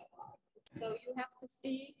dialogue. So you have to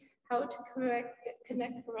see how to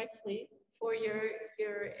connect correctly for your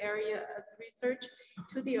area of research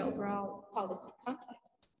to the overall policy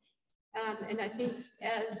context. And I think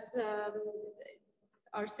as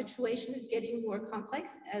our situation is getting more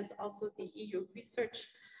complex, as also the EU research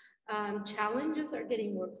challenges are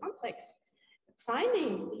getting more complex,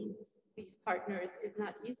 finding these partners is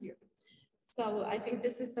not easier. So I think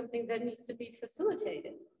this is something that needs to be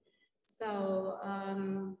facilitated. So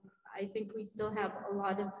I think we still have a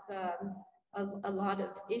lot of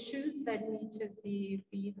issues that need to be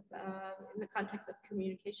in the context of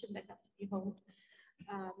communication that have to be honed.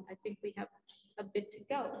 I think we have a bit to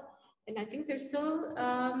go. And I think there's still,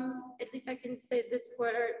 at least I can say this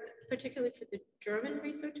particularly for the German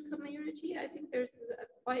research community, I think there's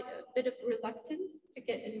quite a bit of reluctance to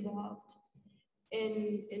get involved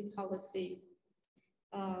in policy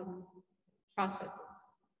processes.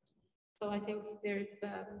 So I think there's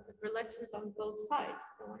reluctance on both sides.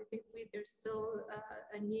 So I think there's still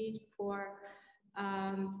a need for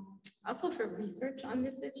also for research on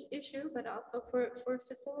this issue, but also for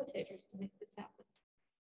facilitators to make this happen.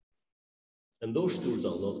 And those tools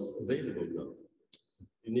are not available now.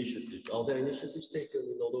 Initiatives, are there initiatives taken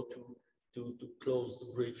in order to close the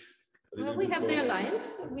bridge? Well, we have the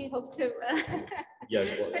alliance. We hope to.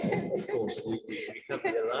 Yes, well, of course, we have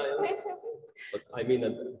the alliance, but I mean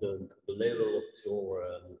at the level of your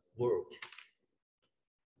work.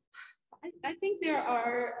 I think there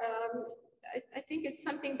are. I think it's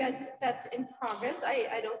something that's in progress.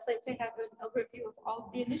 I don't claim to have an overview of all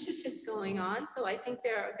the initiatives going on. So I think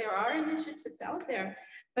there are initiatives out there,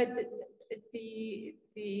 but the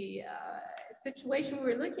situation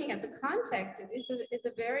we're looking at, the context is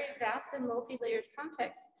a very vast and multi-layered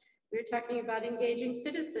context. We're talking about engaging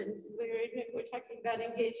citizens. We're talking about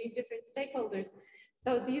engaging different stakeholders.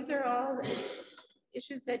 So these are all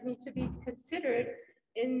issues that need to be considered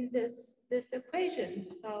in this equation.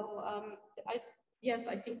 So yes,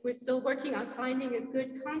 I think we're still working on finding a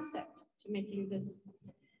good concept to making this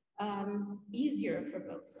easier for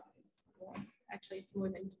both sides. Actually, it's more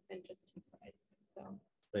than just two sides. So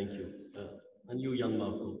thank you. And you, Jan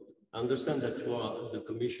Marco, I understand that you are the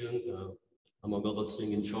Commission, among other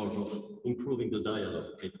things, in charge of improving the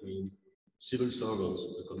dialogue between civil servants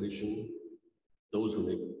of the Commission, those who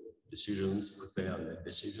make decisions, prepare and make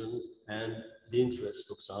decisions, and the interest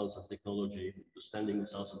of science and technology, understanding of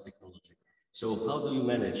science and technology. So how do you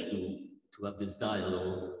manage to have this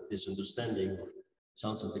dialogue, this understanding of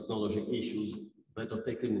science and technology issues better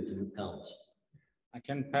taken into account? I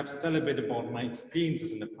can perhaps tell a bit about my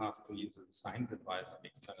experiences in the past 2 years as a science advisor at the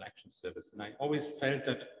External Action Service. And I always felt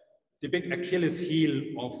that the big Achilles heel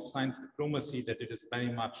of science diplomacy, that it is very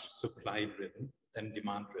much supply driven than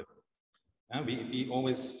demand driven. We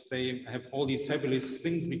always say, have all these fabulous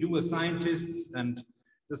things we do as scientists and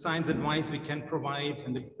the science advice we can provide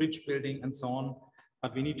and the bridge building and so on,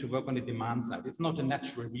 but we need to work on the demand side. It's not a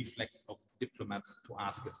natural reflex of diplomats to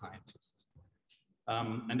ask a scientist.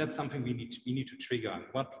 And that's something we need to trigger.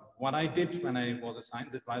 What I did when I was a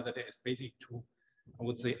science advisor there is basically to, I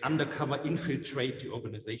would say, undercover infiltrate the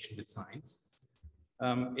organization with science.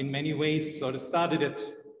 In many ways, sort of started it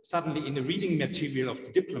suddenly in the reading material of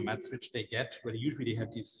the diplomats, which they get, where they usually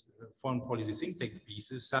have these foreign policy think tank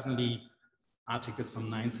pieces. Suddenly, articles from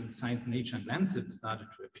Science, Nature, and Lancet started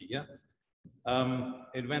to appear.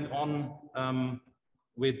 It went on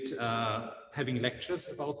with having lectures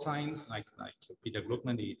about science, like Peter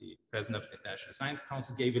Gluckman, the president of the National Science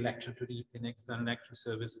Council, gave a lecture to the External Action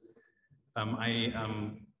Service. I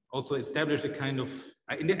also established a kind of,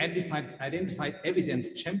 I identified evidence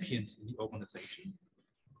champions in the organization,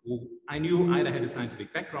 who I knew either had a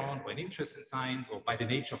scientific background or an interest in science, or by the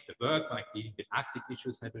nature of the work, like dealing with Arctic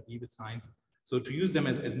issues, had to deal with science. So to use them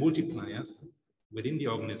as multipliers within the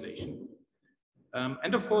organization.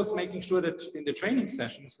 And of course, making sure that in the training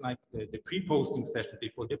sessions, like the pre-posting session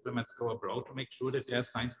before diplomats go abroad, to make sure that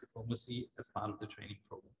there's science diplomacy as part of the training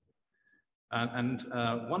program.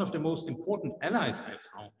 And one of the most important allies I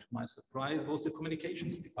found, to my surprise, was the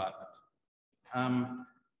communications department.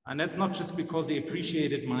 And that's not just because they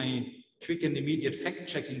appreciated my quick and immediate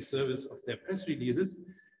fact-checking service of their press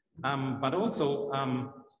releases, but also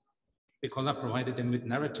because I provided them with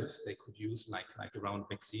narratives they could use, like around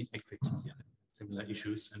vaccine equity and similar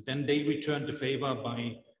issues. And then they returned the favor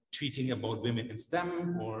by tweeting about women in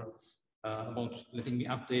STEM, or about letting me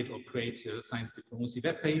update or create science diplomacy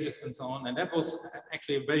web pages and so on. And that was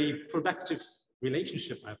actually a very productive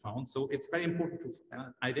relationship I found. So it's very important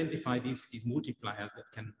to identify these multipliers that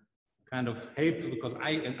can kind of help, because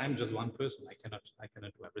I'm just one person. I cannot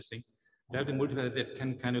do everything. To have the multiplier that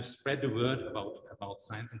can kind of spread the word about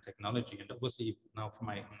science and technology. And obviously now for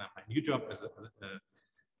my new job as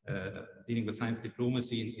dealing with science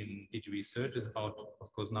diplomacy in DG research is about,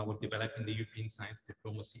 of course, now we're developing the European science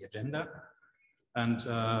diplomacy agenda. And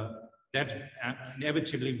that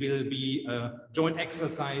inevitably will be a joint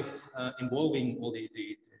exercise involving all the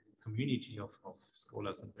community of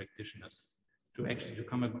scholars and practitioners to actually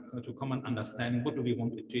come to common understanding what do we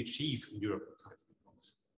want to achieve in Europe with science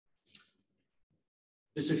diplomacy.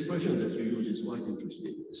 This expression that you use is quite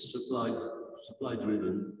interesting. Supply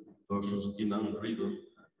driven versus demand driven.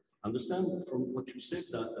 I understand from what you said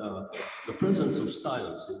that the presence of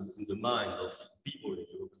science in the mind of people in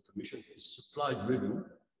the European Commission is supply driven,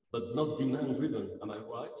 but not demand driven. Am I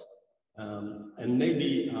right? And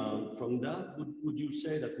maybe from that, would you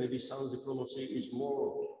say that maybe science diplomacy is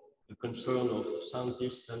more a concern of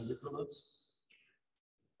scientists and diplomats?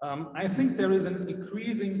 I think there is an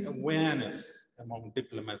increasing awareness among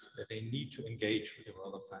diplomats that they need to engage with the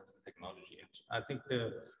world of science and technology. And I think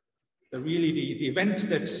the event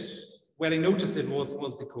where they noticed it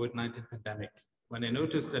was the COVID-19 pandemic. When they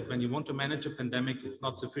noticed that when you want to manage a pandemic, it's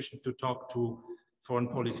not sufficient to talk to foreign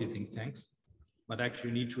policy think tanks, but actually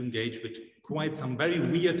you need to engage with quite some very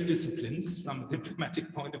weird disciplines from a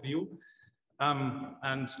diplomatic point of view,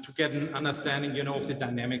 and to get an understanding, of the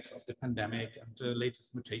dynamics of the pandemic and the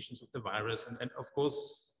latest mutations of the virus, and of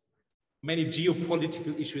course, many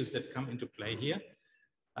geopolitical issues that come into play here.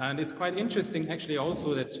 And it's quite interesting, actually,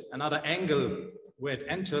 also that another angle where it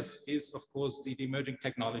enters is, of course, the emerging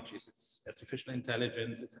technologies. It's artificial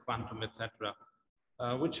intelligence, it's quantum, etc.,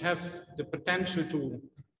 which have the potential to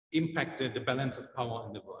impact the balance of power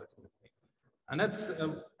in the world. And that's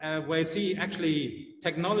where I see actually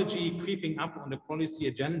technology creeping up on the policy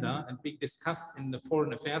agenda and being discussed in the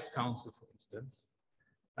Foreign Affairs Council, for instance,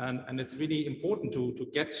 And it's really important to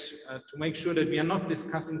get to make sure that we are not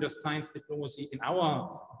discussing just science diplomacy in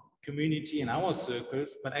our community, in our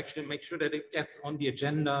circles, but actually make sure that it gets on the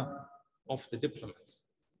agenda of the diplomats.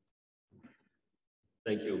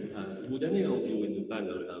 Thank you. Would any of you in the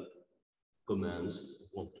panel have comments,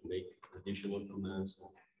 want to make additional comments?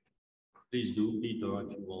 Please do, Peter,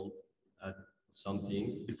 if you want to add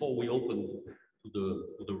something before we open to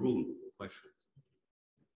the room questions.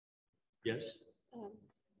 Yes?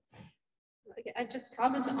 Okay, I just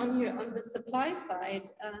comment on the supply side.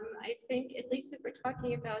 I think, at least if we're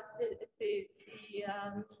talking about the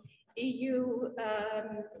EU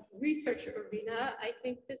research arena, I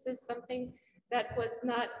think this is something that was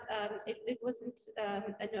not, it wasn't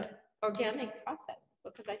an organic process,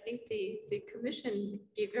 because I think the Commission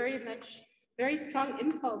gave very strong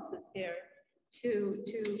impulses here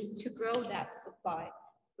to grow that supply,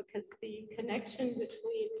 because the connection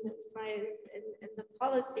between science and the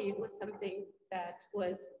policy was something that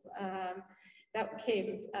was that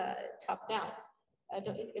came top down.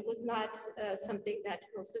 It was not something that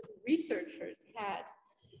most of the researchers had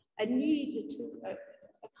a need to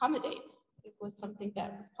accommodate. It was something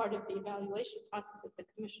that was part of the evaluation process that the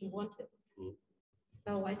Commission wanted.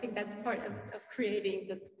 So I think that's part of creating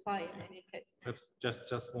the supply in any case. Perhaps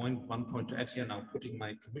just one point to add here now, putting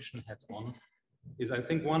my Commission hat on, is I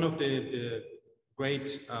think one of the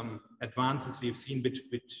great advances we've seen with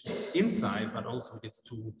InsSciDE, but also with its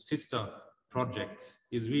two sister projects,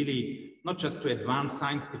 is really not just to advance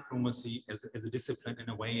science diplomacy as a discipline in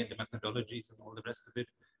a way, and the methodologies and all the rest of it,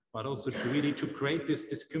 but also to really to create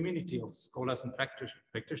this community of scholars and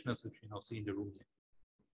practitioners, which we now see in the room here.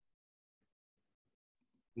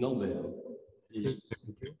 Norbert, please.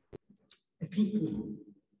 I think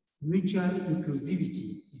mutual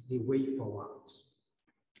inclusivity is the way forward.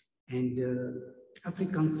 And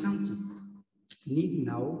African scientists need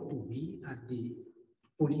now to be at the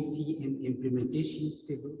policy and implementation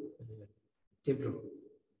table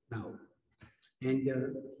now. And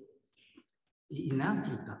in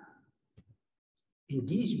Africa,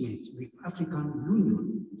 engagement with African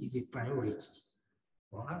Union is a priority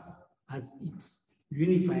for us, as it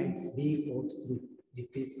unifies the effort in the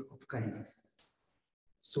face of crisis.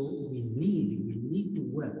 So we need to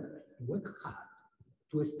work hard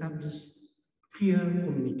to establish clear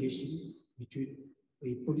communication between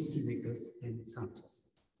policymakers and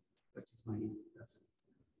scientists. That is my answer.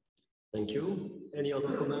 Thank you. Any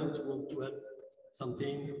other comments? You want to add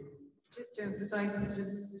something? Just to emphasize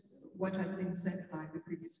just what has been said by the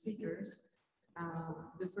previous speakers.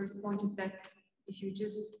 The first point is that if you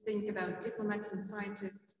just think about diplomats and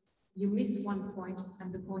scientists, you miss one point,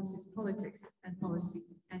 and the point is politics and policy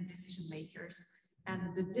and decision makers, and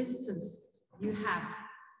the distance you have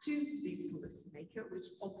to these policymakers, which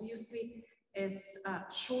obviously is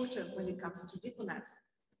shorter when it comes to diplomats,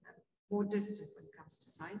 and more distant when it comes to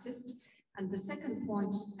scientists. And the second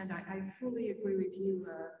point, and I fully agree with you,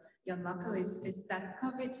 Jan Marco, is that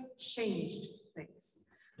COVID changed things.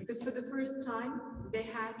 Because for the first time, they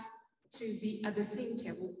had to be at the same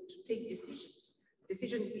table to take decisions.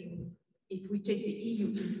 If we take the EU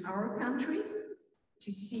in our countries,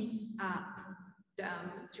 to see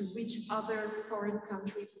to which other foreign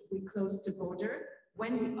countries we close the border,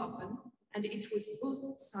 when we open, and it was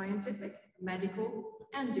both scientific, medical,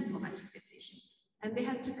 and diplomatic decision. And they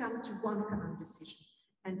had to come to one common decision.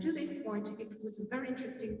 And to this point, it was very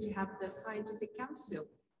interesting to have the Scientific Council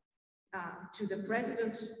to the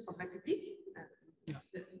President of the Republic,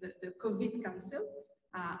 the COVID Council,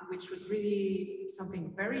 which was really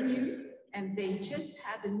something very new. And they just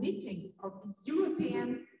had a meeting of the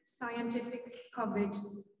European Scientific COVID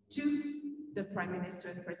to the Prime Minister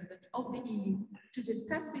and President of the EU to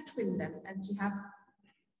discuss between them and to have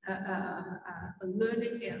a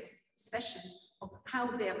learning session of how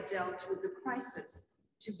they have dealt with the crisis,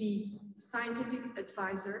 to be scientific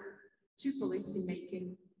advisor to policy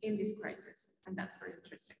making in this crisis. And that's very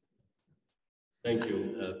interesting. Thank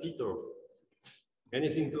you. Peter,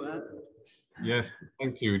 anything to add? Yes,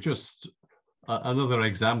 thank you. Just another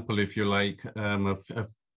example, if you like. A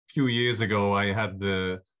few years ago, I had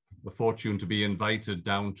the fortune to be invited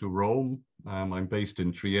down to Rome. I'm based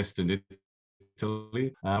in Trieste in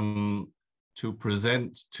Italy, to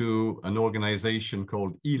present to an organization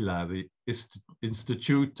called ILA, the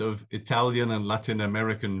Institute of Italian and Latin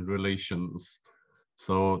American Relations.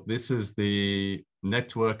 So this is the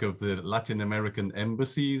network of the Latin American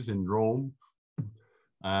embassies in Rome.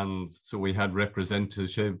 And so we had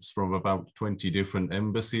representatives from about 20 different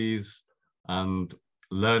embassies, and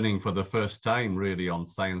learning for the first time really on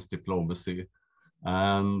science diplomacy.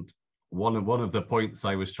 And one of the points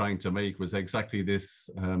I was trying to make was exactly this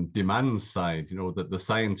demand side, you know, that the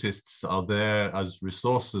scientists are there as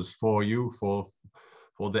resources for you, for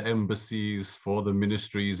the embassies, for the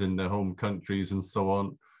ministries in their home countries and so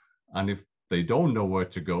on. And if they don't know where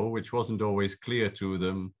to go, which wasn't always clear to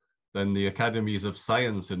them, then the academies of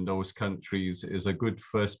science in those countries is a good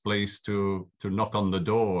first place to knock on the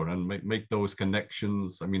door and make those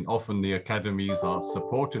connections. I mean, often the academies are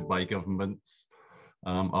supported by governments,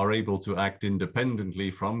 are able to act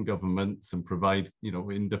independently from governments and provide, you know,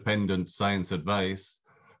 independent science advice.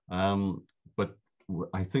 But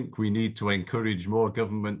I think we need to encourage more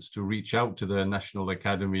governments to reach out to their national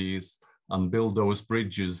academies and build those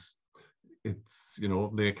bridges. It's, you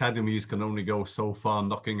know, the academies can only go so far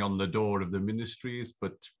knocking on the door of the ministries,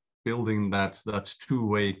 but building that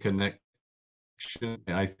two-way connection,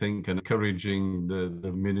 I think, and encouraging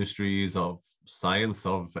the ministries of science,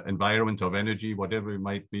 of environment, of energy, whatever it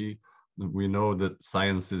might be. We know that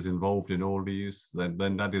science is involved in all these,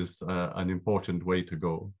 then that is an important way to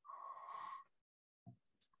go.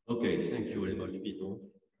 Okay, thank you very much, Peter.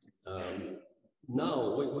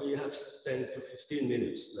 Now we have 10 to 15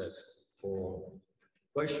 minutes left for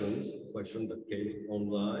question that came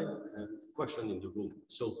online and question in the room.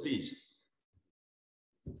 So please.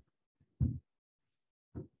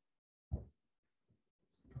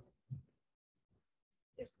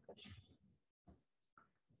 There's a question.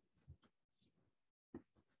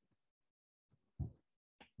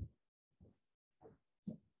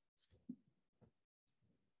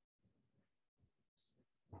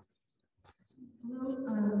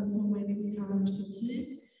 Hello, so my name is Laurent.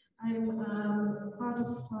 I'm part of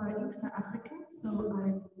INSA Africa, so I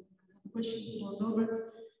have a question for Norbert.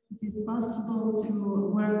 If it's possible to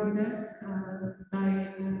work with us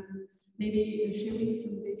by maybe sharing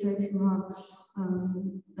some data if you have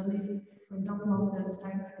the list, for example, of the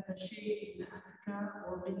science attaché in Africa,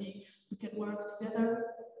 or maybe we can work together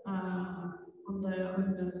on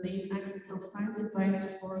the main axis of science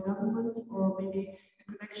advice for governments, or maybe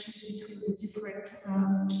connection between the different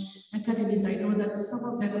academies. I know that some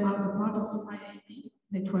of them are the part of the IAB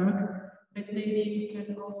network, but maybe we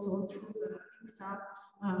can also, through the INSA,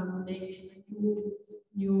 make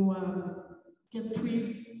new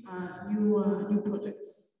projects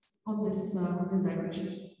on this direction.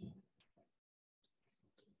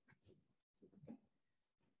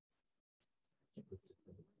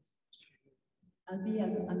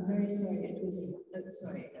 I'm very sorry. It was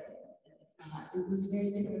it was very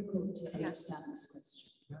difficult to understand this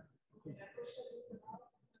question.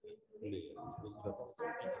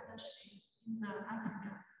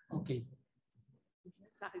 Okay.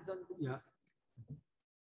 Yeah.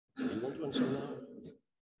 You want to answer now?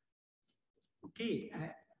 Okay.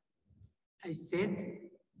 I said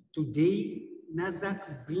today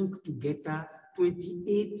NASAC bring together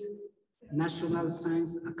 28 national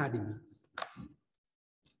science academies.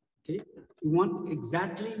 Okay. You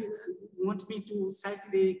want me to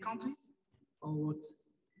cite the countries or what?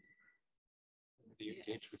 Do you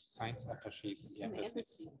engage with science attachés in the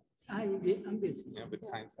embassies? In the embassy. Yeah, with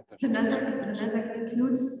science attachés. The NASAC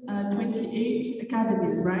includes 28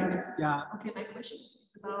 academies, right? Yeah. Okay, my question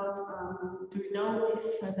is about, do you know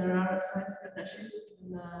if there are science attachés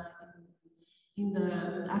in the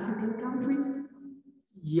African countries?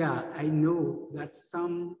 Yeah, I know that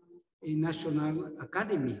some national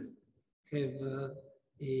academies have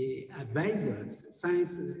advisors,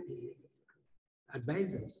 science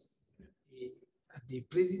advisors at the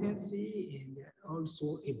presidency and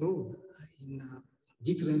also abroad in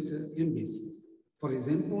different embassies. For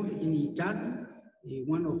example, in Italy,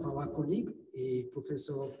 one of our colleagues,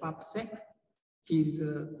 Professor Papsek, he's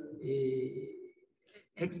an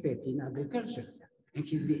expert in agriculture, and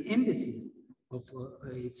he's the embassy of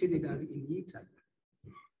Senegal in Italy.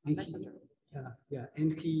 And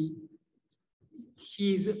and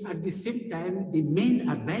he's at the same time the main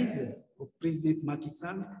advisor of President Macky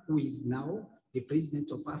Sall, who is now the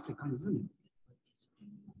president of African Union.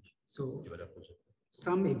 So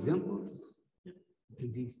some examples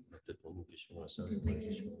exist. Okay, thank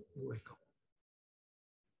you. You're welcome.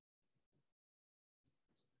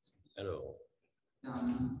 Hello.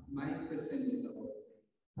 My question is about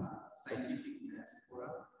scientific diaspora.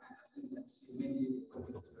 I understand that many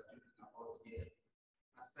colleagues are talking about a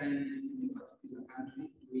scientist in a particular country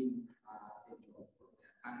doing a job for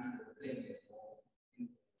their country, or playing a role in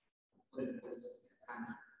foreign policy of their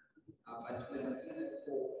country. But whereas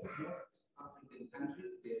for most African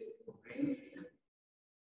countries,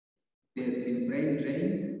 there's been brain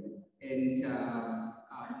drain, and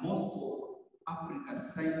most of African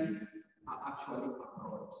scientists are actually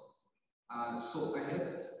abroad. So I have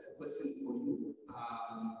a question for you.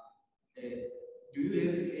 Do you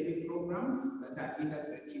have any programs that are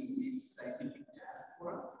integrating this scientific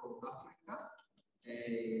diaspora from Africa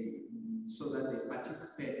so that they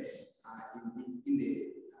participate in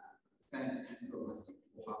the science diplomacy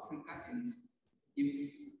of Africa? And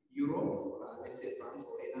if Europe, let's say France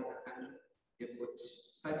or another country, they've got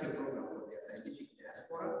such a program for their scientific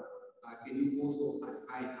diaspora, can you also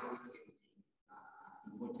advise how it can be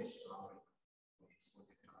imported to Africa or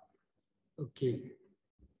exported to Africa? Okay.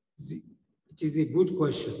 It is a good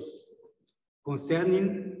question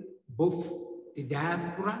concerning both the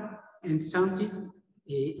diaspora and scientists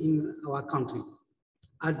in our countries.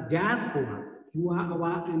 As diaspora, you are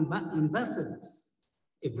our ambassadors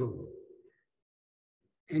abroad.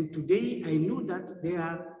 And today I know that there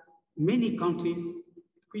are many countries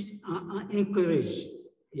which encourage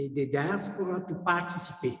the diaspora to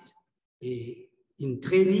participate in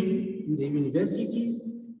training in the universities,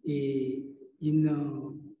 in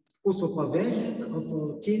co-supervision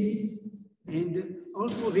of thesis, and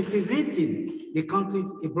also representing the countries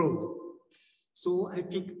abroad. So I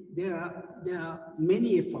think there are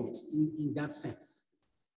many efforts in that sense.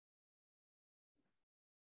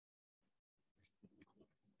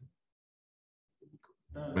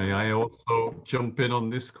 May I also jump in on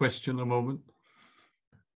this question a moment?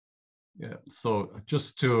 Yeah, so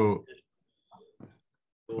just to,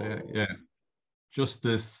 just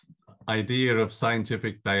this idea of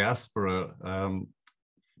scientific diaspora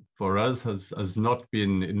for us has not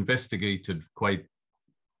been investigated quite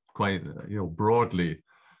broadly.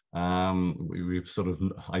 We've sort of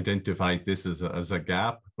identified this as a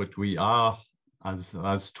gap, but we are, as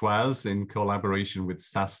TWAS, in collaboration with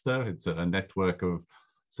SASTA, it's a network of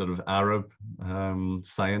sort of Arab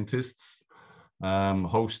scientists,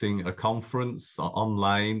 hosting a conference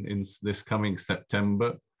online in this coming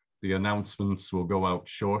September. The announcements will go out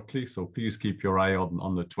shortly, so please keep your eye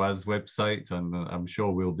on the TWAS website, and I'm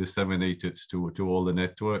sure we'll disseminate it to all the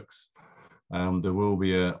networks. There will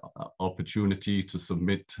be an opportunity to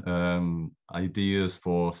submit ideas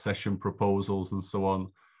for session proposals and so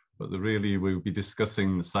on, but really we'll be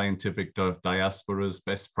discussing scientific diasporas,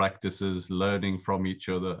 best practices, learning from each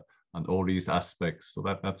other, and all these aspects. So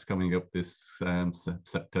that's coming up this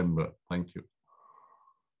September. Thank you.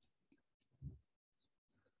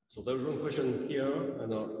 So there's one question here,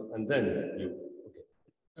 and then you. Okay.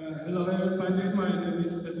 Hello, everybody. My name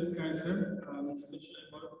is Petr Kaiser. I'm Special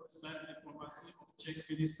Envoy for Science Diplomacy of Czech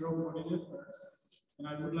Ministry of Foreign Affairs. And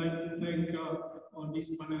I would like to thank all these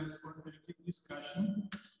panelists for a terrific discussion.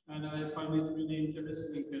 And I find it really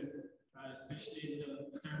interesting, especially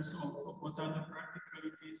in terms of what are the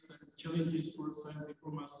practicalities and challenges for science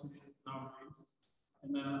diplomacy nowadays.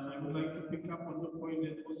 And I would like to pick up on the point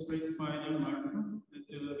that was raised by Norbert,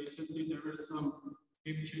 that recently there were some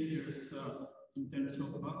game changers in terms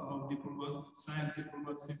of how science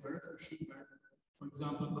diplomacy works or should work. For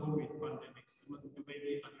example, COVID pandemics, the way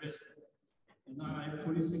we address it. And I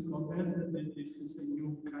fully second that this is a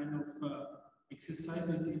new kind of exercise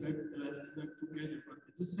that we have to work together. But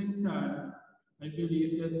at the same time, I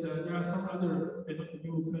believe that there are some other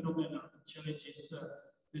new phenomena, challenges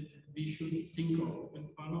that we should think of. And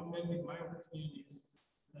one of them, in my opinion, is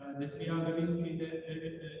that we are living in an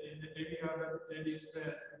area that is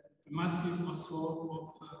a massive assault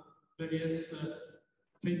of various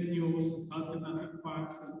fake news, alternative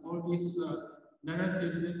facts, and all these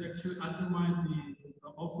narratives that actually undermine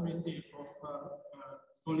the authority of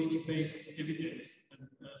knowledge-based evidence and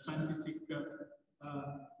scientific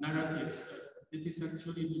narratives. It is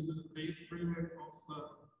actually the great framework of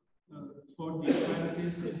for the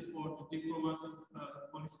scientists and for the diplomats and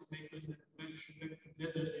policymakers that we should work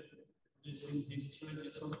together in these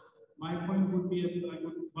challenges. So my point would be, I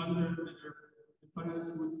would wonder whether the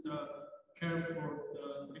panelists would care for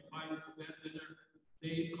replying to that, whether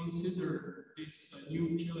they consider this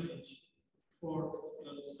new challenge for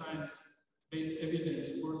science-based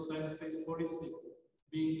evidence, for science-based policy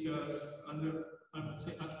being under, I would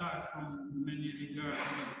say, attack from many regards.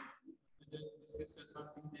 This is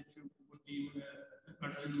something that you would deem an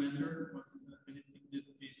urgent matter, or anything that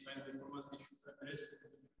the science diplomacy should address.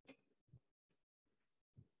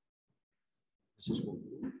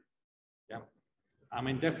 Yeah, I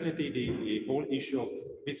mean, definitely the whole issue of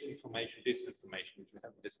disinformation, which we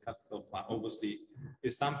have discussed so far, obviously,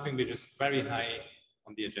 is something which is very high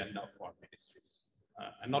on the agenda of foreign ministries,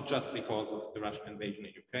 and not just because of the Russian invasion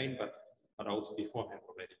in Ukraine, but also beforehand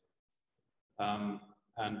already.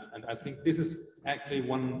 And I think this is actually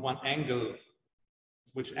one angle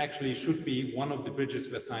which actually should be one of the bridges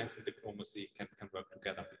where science and diplomacy can work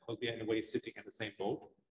together, because we are in a way sitting in the same boat,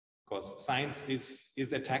 because science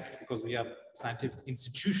is attacked because we have scientific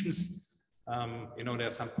institutions. You know, there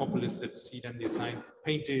are some populists that see then the science,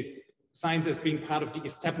 painted science as being part of the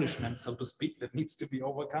establishment, so to speak, that needs to be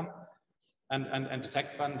overcome and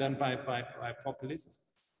attacked then by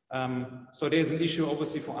populists. So there's an issue,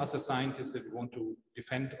 obviously, for us as scientists that we want to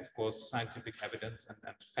defend, of course, scientific evidence and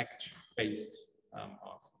fact-based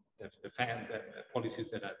the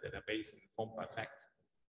policies that are based and informed by facts.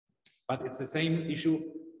 But it's the same issue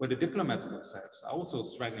where the diplomats themselves are also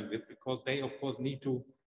struggling with, because they, of course, need to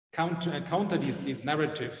counter these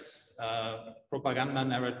narratives, propaganda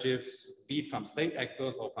narratives, be it from state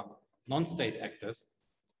actors or from non-state actors,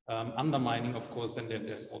 undermining, of course, then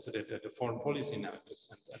also the foreign policy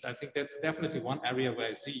narratives. And I think that's definitely one area where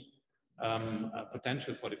I see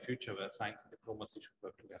potential for the future, where science and diplomacy should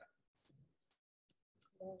work together.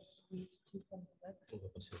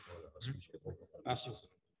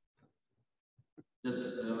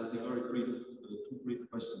 Yes, I'll be very brief, two brief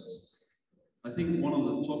questions. I think one of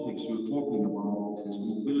the topics you're talking about is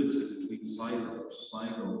mobility between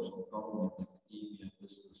silos of government, academia,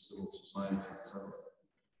 business, civil society, etc.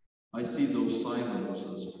 I see those silos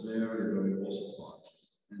as very, very ossified.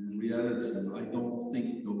 And in reality, I don't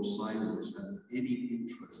think those silos have any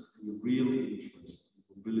interest, any real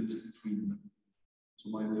interest in mobility between them.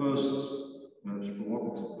 So my first, perhaps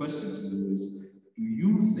provocative question to you is, do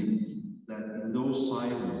you think that in those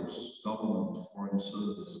silos, government, foreign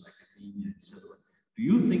service, academia, etc., do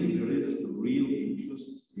you think there is a real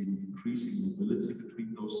interest in increasing mobility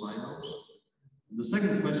between those silos? And the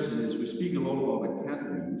second question is, we speak a lot about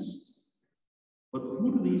academies, but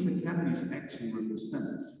who do these academies actually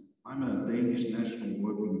represent? I'm a Danish national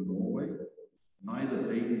working in Norway. Neither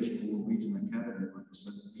Danish nor Norwegian academy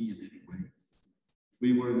represent me in any way.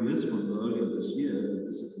 We were in Lisbon earlier this year. We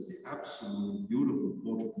visited the absolutely beautiful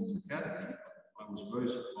Portuguese academy. I was very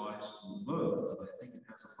surprised to learn that I think it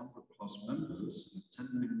has 100+ members in a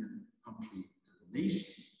 10 million country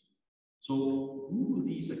nation. So who do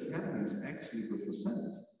these academies actually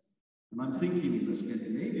represent? And I'm thinking in a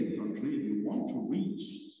Scandinavian country, if you want to reach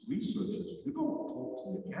researchers, you don't talk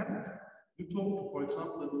to the academy. You talk to, for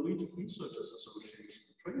example, the Norwegian Researchers Association,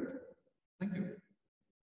 the trade. Thank you.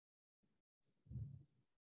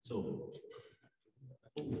 So,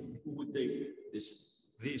 who would take these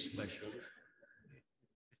questions?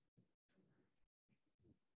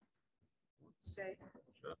 Okay.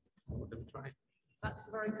 Sure. Let me try. That's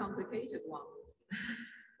a very complicated one.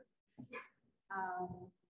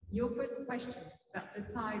 Your first question about the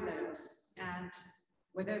silos and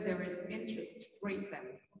whether there is interest to break them.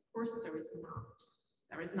 Of course, there is not.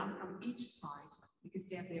 There is not from each side, because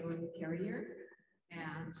they have their own career,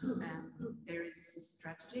 and there is a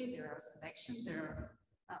strategy, there are selection, there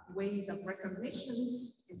are ways of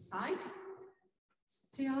recognitions inside.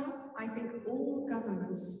 Still, I think all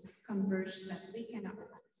governments converge that they cannot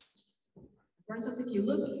last. For instance, if you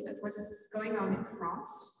look at what is going on in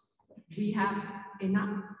France, we have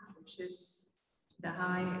ENA, which is the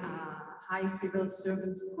high civil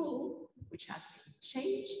servant school, which has been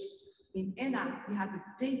changed. In ENA, we have a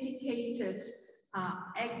dedicated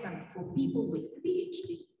exam for people with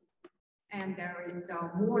PhD, and there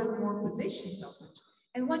are more and more positions of it.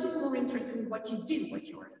 And what is more interesting is what you do when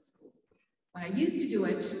you're in school. When I used to do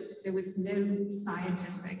it, there was no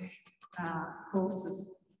scientific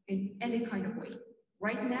courses in any kind of way.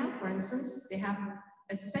 Right now, for instance, they have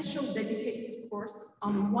a special dedicated course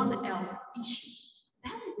on One Health issue.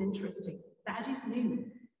 That is interesting. That is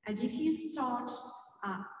new. And if you start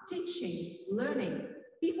teaching, learning,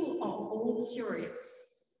 people are all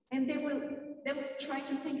curious, and they will try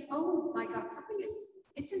to think, oh my God,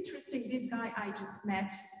 it's interesting. This guy I just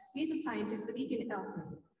met, he's a scientist, but he can help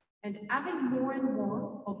me. And having more and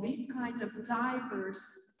more of these kinds of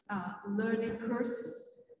diverse learning courses,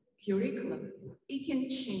 curriculum, it can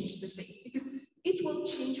change the face, because it will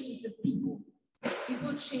change with the people. It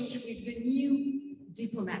will change with the new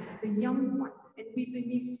diplomats, the young one, and with the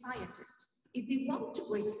new scientists. If they want to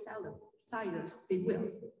break silos, they will.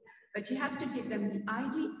 But you have to give them the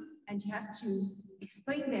idea, and you have to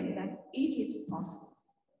explain them that it is possible.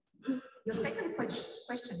 Your second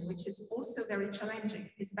question, which is also very challenging,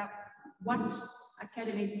 is about what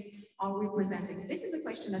academies are representing. This is a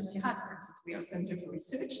question at CIRAD, for instance. We are a Center for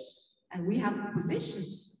Research, and we have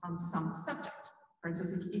positions on some subject. For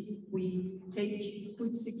instance, if we take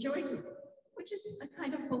food security, which is a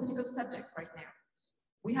kind of political subject right now,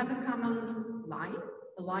 we have a common line,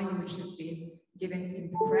 a line which has been given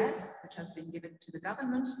in the press, which has been given to the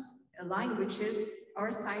government, a line which is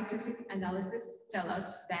our scientific analysis tell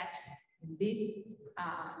us that in this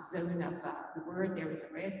zone of the world there is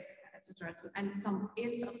a risk, etc. And some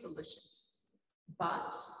hints of solutions.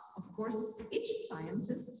 But of course, each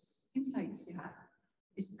scientist inside CIRAD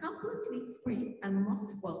is completely free and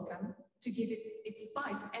most welcome to give its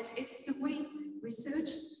advice. And it's the way research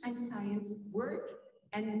and science work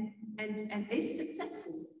and is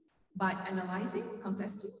successful by analyzing,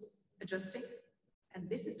 contesting, adjusting, and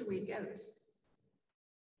this is the way it goes.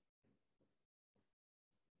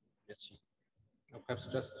 Yes. Perhaps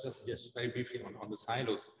just yes, very briefly on the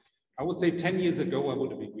silos. I would say 10 years ago, I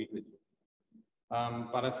would have agreed with you.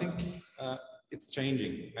 But I think it's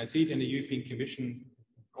changing. I see it in the European Commission,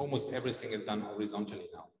 almost everything is done horizontally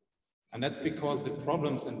now. And that's because the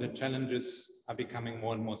problems and the challenges are becoming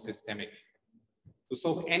more and more systemic. To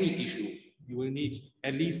solve any issue, you will need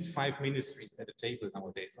at least 5 ministries at a table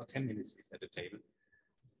nowadays, or 10 ministries at a table.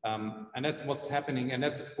 And that's what's happening. And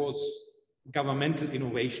that's, of course, governmental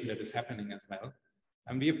innovation that is happening as well.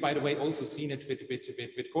 And we have, by the way, also seen it with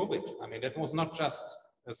COVID. I mean, that was not just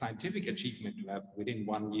a scientific achievement to have within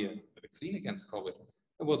 1 year a vaccine against COVID.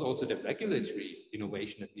 It was also the regulatory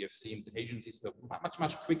innovation that we have seen. The agencies were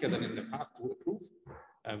much quicker than in the past to approve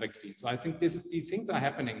vaccines. So I think these things are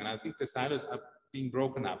happening, and I think the silos are being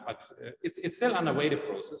broken up. But it's still underway, the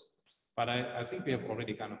process. But I think we have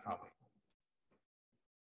already gone far away.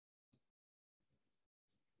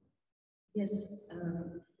 Yes,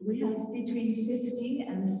 we have between 50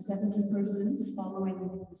 and 70 persons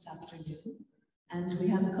following this afternoon, and we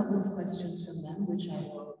have a couple of questions from them, which I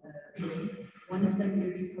will bring. One of them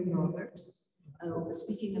will be from Norbert,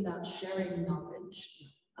 speaking about sharing knowledge.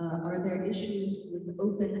 Are there issues with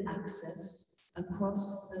open access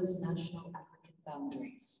across those national African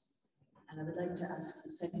boundaries? And I would like to ask the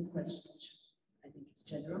second question, which I think is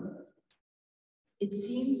general. It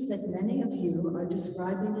seems that many of you are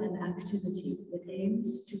describing an activity that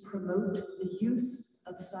aims to promote the use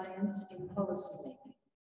of science in policymaking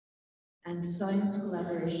and science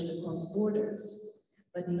collaboration across borders,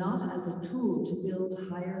 but not as a tool to build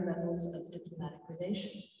higher levels of diplomatic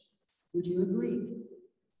relations. Would you agree?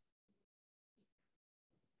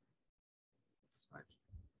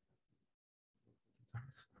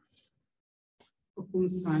 Open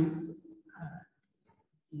science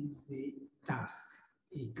is a task,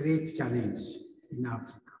 a great challenge in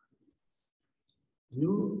Africa. You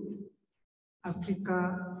know,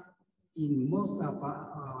 Africa, in most of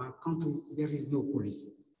our countries, there is no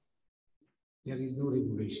policy. There is no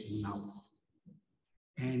regulation now.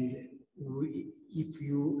 And if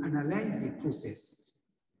you analyze the process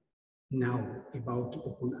now about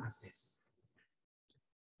open access,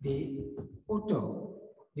 the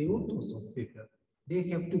authors of paper, they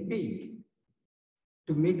have to pay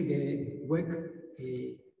to make the work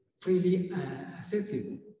freely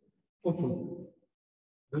accessible, open.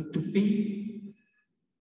 But to pay,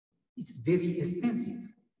 it's very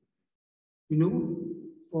expensive. You know,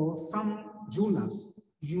 for some journals,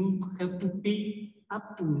 you have to pay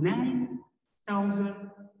up to 9,000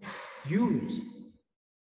 euros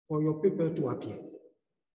for your paper to appear.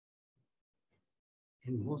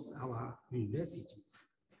 And most of our universities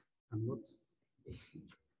are not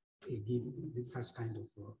give such kind of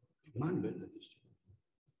money.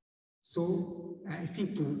 So I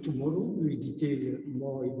think tomorrow we will detail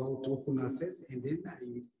more about open access, and then I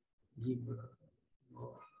will give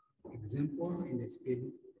more example and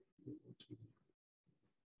explain.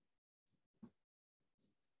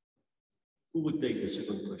 Who would take the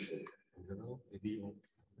second question? I don't know, maybe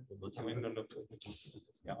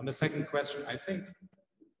yeah, on the second question, I think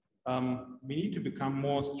we need to become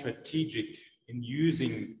more strategic in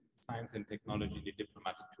using science and technology, the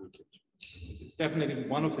diplomatic toolkit. It's definitely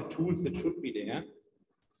one of the tools that should be there.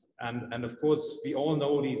 And of course, we all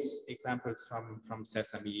know these examples from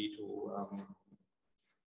Sesame to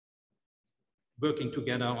working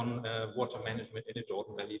together on water management in the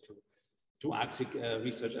Jordan Valley to Arctic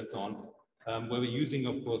research and so on, where we're using,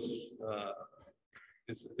 of course,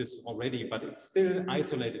 this already, but it's still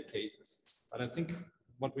isolated cases. But I think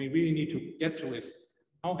what we really need to get to is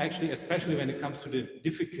how actually, especially when it comes to the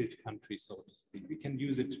difficult countries, so to speak, we can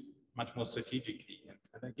use it much more strategically.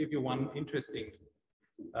 And I give you one interesting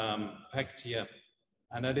fact here,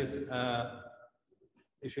 and that is,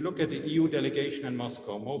 if you look at the EU delegation in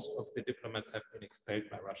Moscow, most of the diplomats have been expelled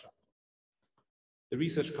by Russia. The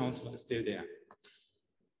research council is still there.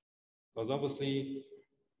 Because obviously,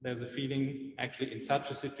 there's a feeling actually in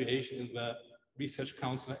such a situation where research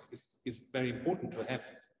council is very important to have,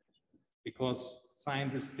 because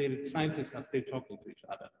scientists are still talking to each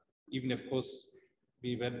other. Even if, of course,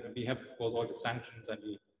 we have, of course, all the sanctions and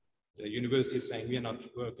the university is saying we are not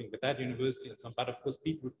working with that university and so on, but of course,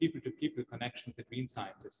 people-to-people connection between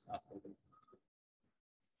scientists are still there.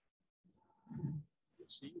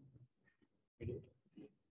 See?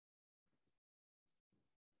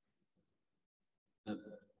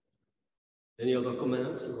 Any other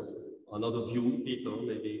comments or another view, Peter,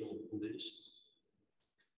 maybe on this?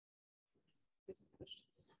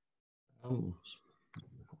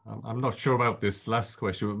 I'm not sure about this last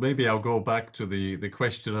question, but maybe I'll go back to the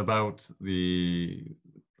question about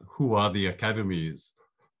who are the academies.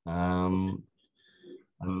 And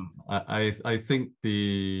I think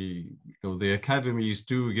the academies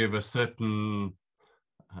do give a certain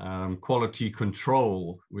quality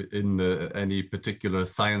control in any particular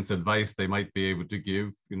science advice they might be able to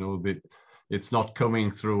give. That it's not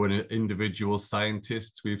coming through an individual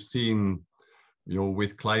scientist. We've seen,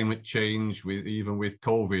 with climate change, even with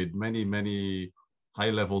COVID, many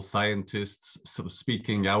high-level scientists sort of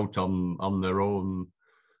speaking out on their own,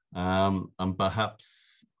 and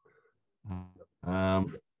perhaps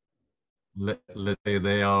let's say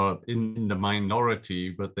they are in the minority,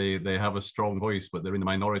 but they have a strong voice, but they're in the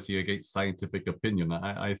minority against scientific opinion.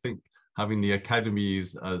 I think having the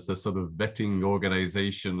academies as a sort of vetting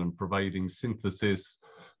organization and providing synthesis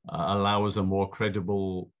allows a more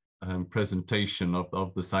credible presentation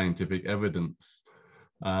of the scientific evidence.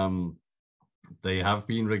 They have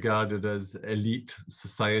been regarded as elite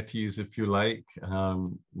societies, if you like.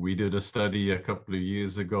 We did a study a couple of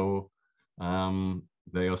years ago.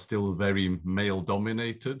 They are still very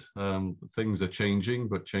male-dominated. Things are changing,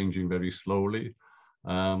 but changing very slowly.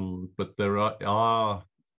 But there are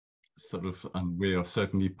sort of, and we are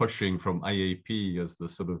certainly pushing from IAP as the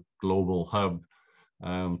sort of global hub,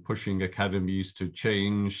 pushing academies to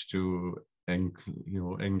change, to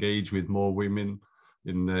engage with more women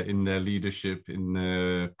in their leadership, in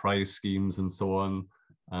their prize schemes and so on,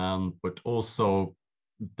 but also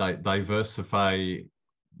diversify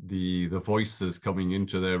the voices coming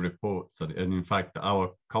into their reports. And in fact,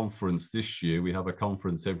 our conference this year, we have a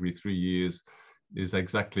conference every 3 years, is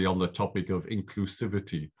exactly on the topic of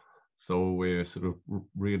inclusivity. So we're sort of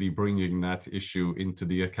really bringing that issue into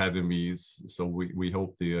the academies. So we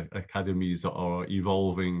hope the academies are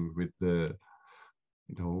evolving with the,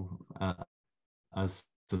 as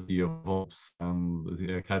the evolves,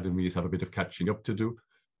 the academies have a bit of catching up to do.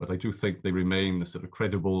 But I do think they remain the sort of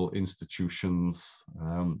credible institutions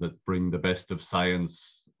that bring the best of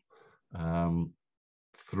science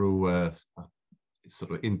through a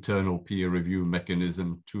sort of internal peer review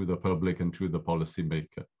mechanism to the public and to the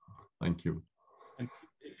policymaker. Thank you. And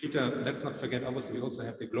Peter, let's not forget, obviously, we also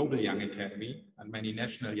have the Global Young Academy and many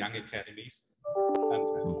national young academies.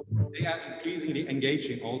 And they are increasingly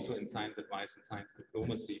engaging also in science advice and science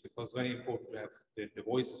diplomacy, because it's very important to have the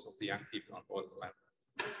voices of the young people on board as well.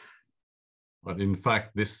 But in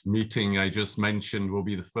fact, this meeting I just mentioned will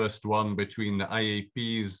be the first one between the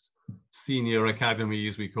IAP's senior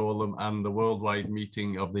academies, we call them, and the worldwide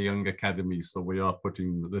meeting of the young academies. So we are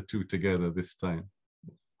putting the two together this time.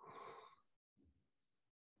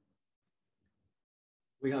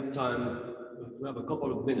 We have time, we have a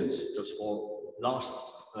couple of minutes just for last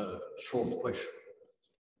short question.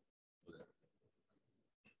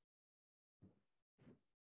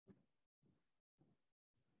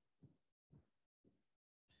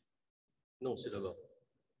 No, c'est là-bas.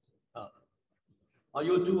 Are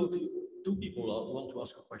you two people who want to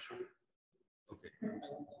ask a question? Okay.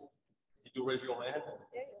 Did you raise your hand?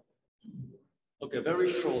 Yeah. Okay, very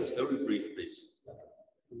short, very brief, please.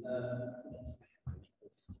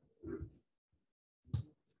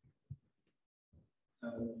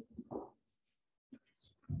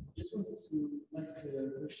 Just wanted to ask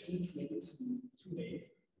a question, maybe to Dave.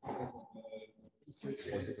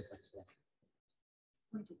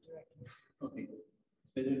 Okay,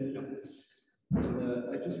 it's better now. And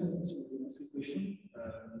I just wanted to ask a question.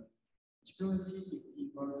 Diplomacy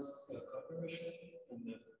involves cooperation and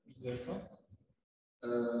vice versa.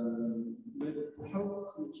 But how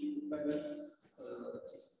could you balance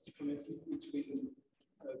this diplomacy between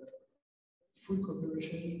full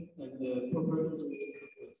cooperation and proper interest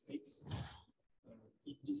of states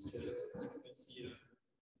in this diplomacy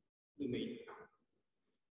domain?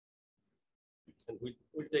 And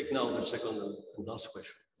we'll take now the second and last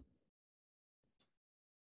question.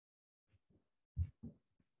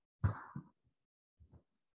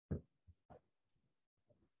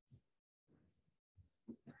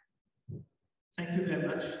 Thank you very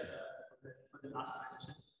much for the last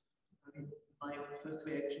question. I mean, my first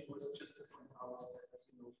reaction was just to point out that,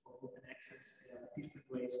 for open access, there are different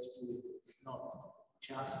ways to do it. It's not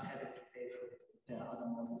just having to pay for it. There are other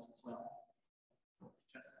models as well.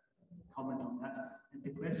 Just comment on that. And the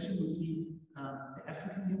question would be, the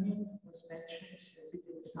African Union was mentioned a bit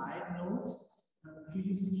in a side note. Do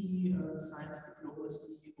you see science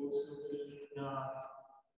diplomacy also being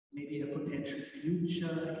maybe a potential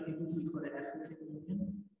future activity for the African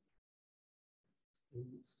Union?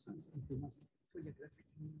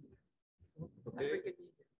 Okay.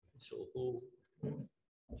 So,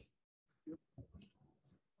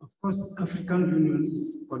 of course, African Union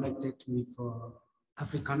is connected with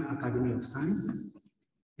African Academy of Science,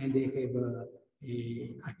 and they have a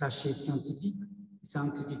attaché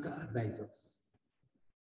scientific advisors.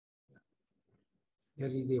 There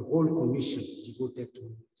is a whole commission devoted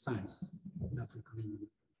to science in African Union.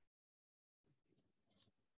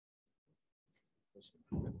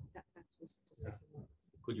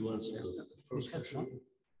 could you answer the first question?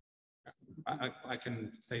 I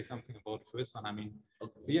can say something about the first one. I mean,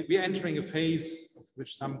 we are entering a phase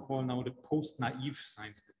which some call now the post-naive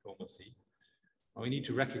science diplomacy. We need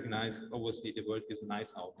to recognize, obviously, the world is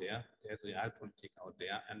nice out there. There's realpolitik out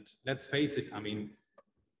there. And let's face it, I mean,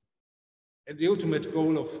 the ultimate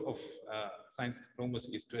goal of science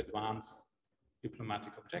diplomacy is to advance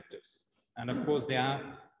diplomatic objectives. And of course, there are,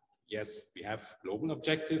 yes, we have global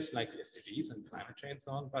objectives like SDGs and climate change and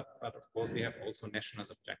so on, but of course, we have also national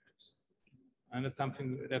objectives. And it's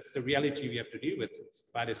something, that's the reality we have to deal with.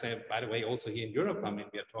 By the way, also here in Europe, I mean,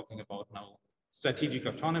 we are talking about now strategic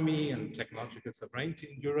autonomy and technological sovereignty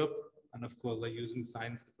in Europe. And of course, they're using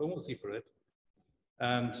science diplomacy for it.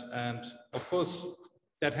 And of course,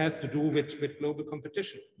 that has to do with global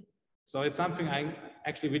competition. So it's something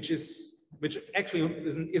which actually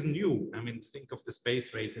isn't new. I mean, think of the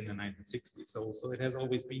space race in the 1960s. So it has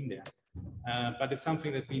always been there. But it's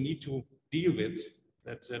something that we need to deal with.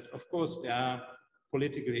 That of course there are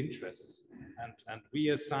political interests, and we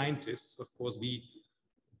as scientists, of course, we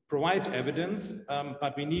provide evidence,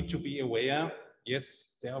 but we need to be aware.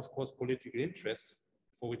 Yes, there are of course political interests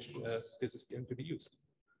for which this is going to be used.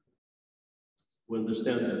 We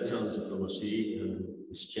understand that science diplomacy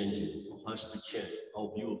is changing, or has to change.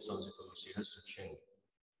 Our view of science diplomacy has to change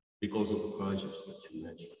because of the crisis that you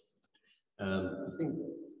mentioned. I think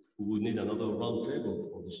we will need another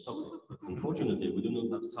roundtable on this topic, but unfortunately, we do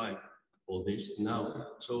not have time for this now.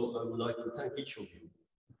 So I would like to thank each of you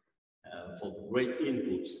for the great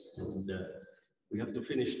inputs. And we have to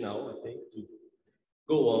finish now, I think, to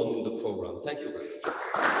go on in the program. Thank you very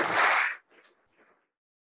much.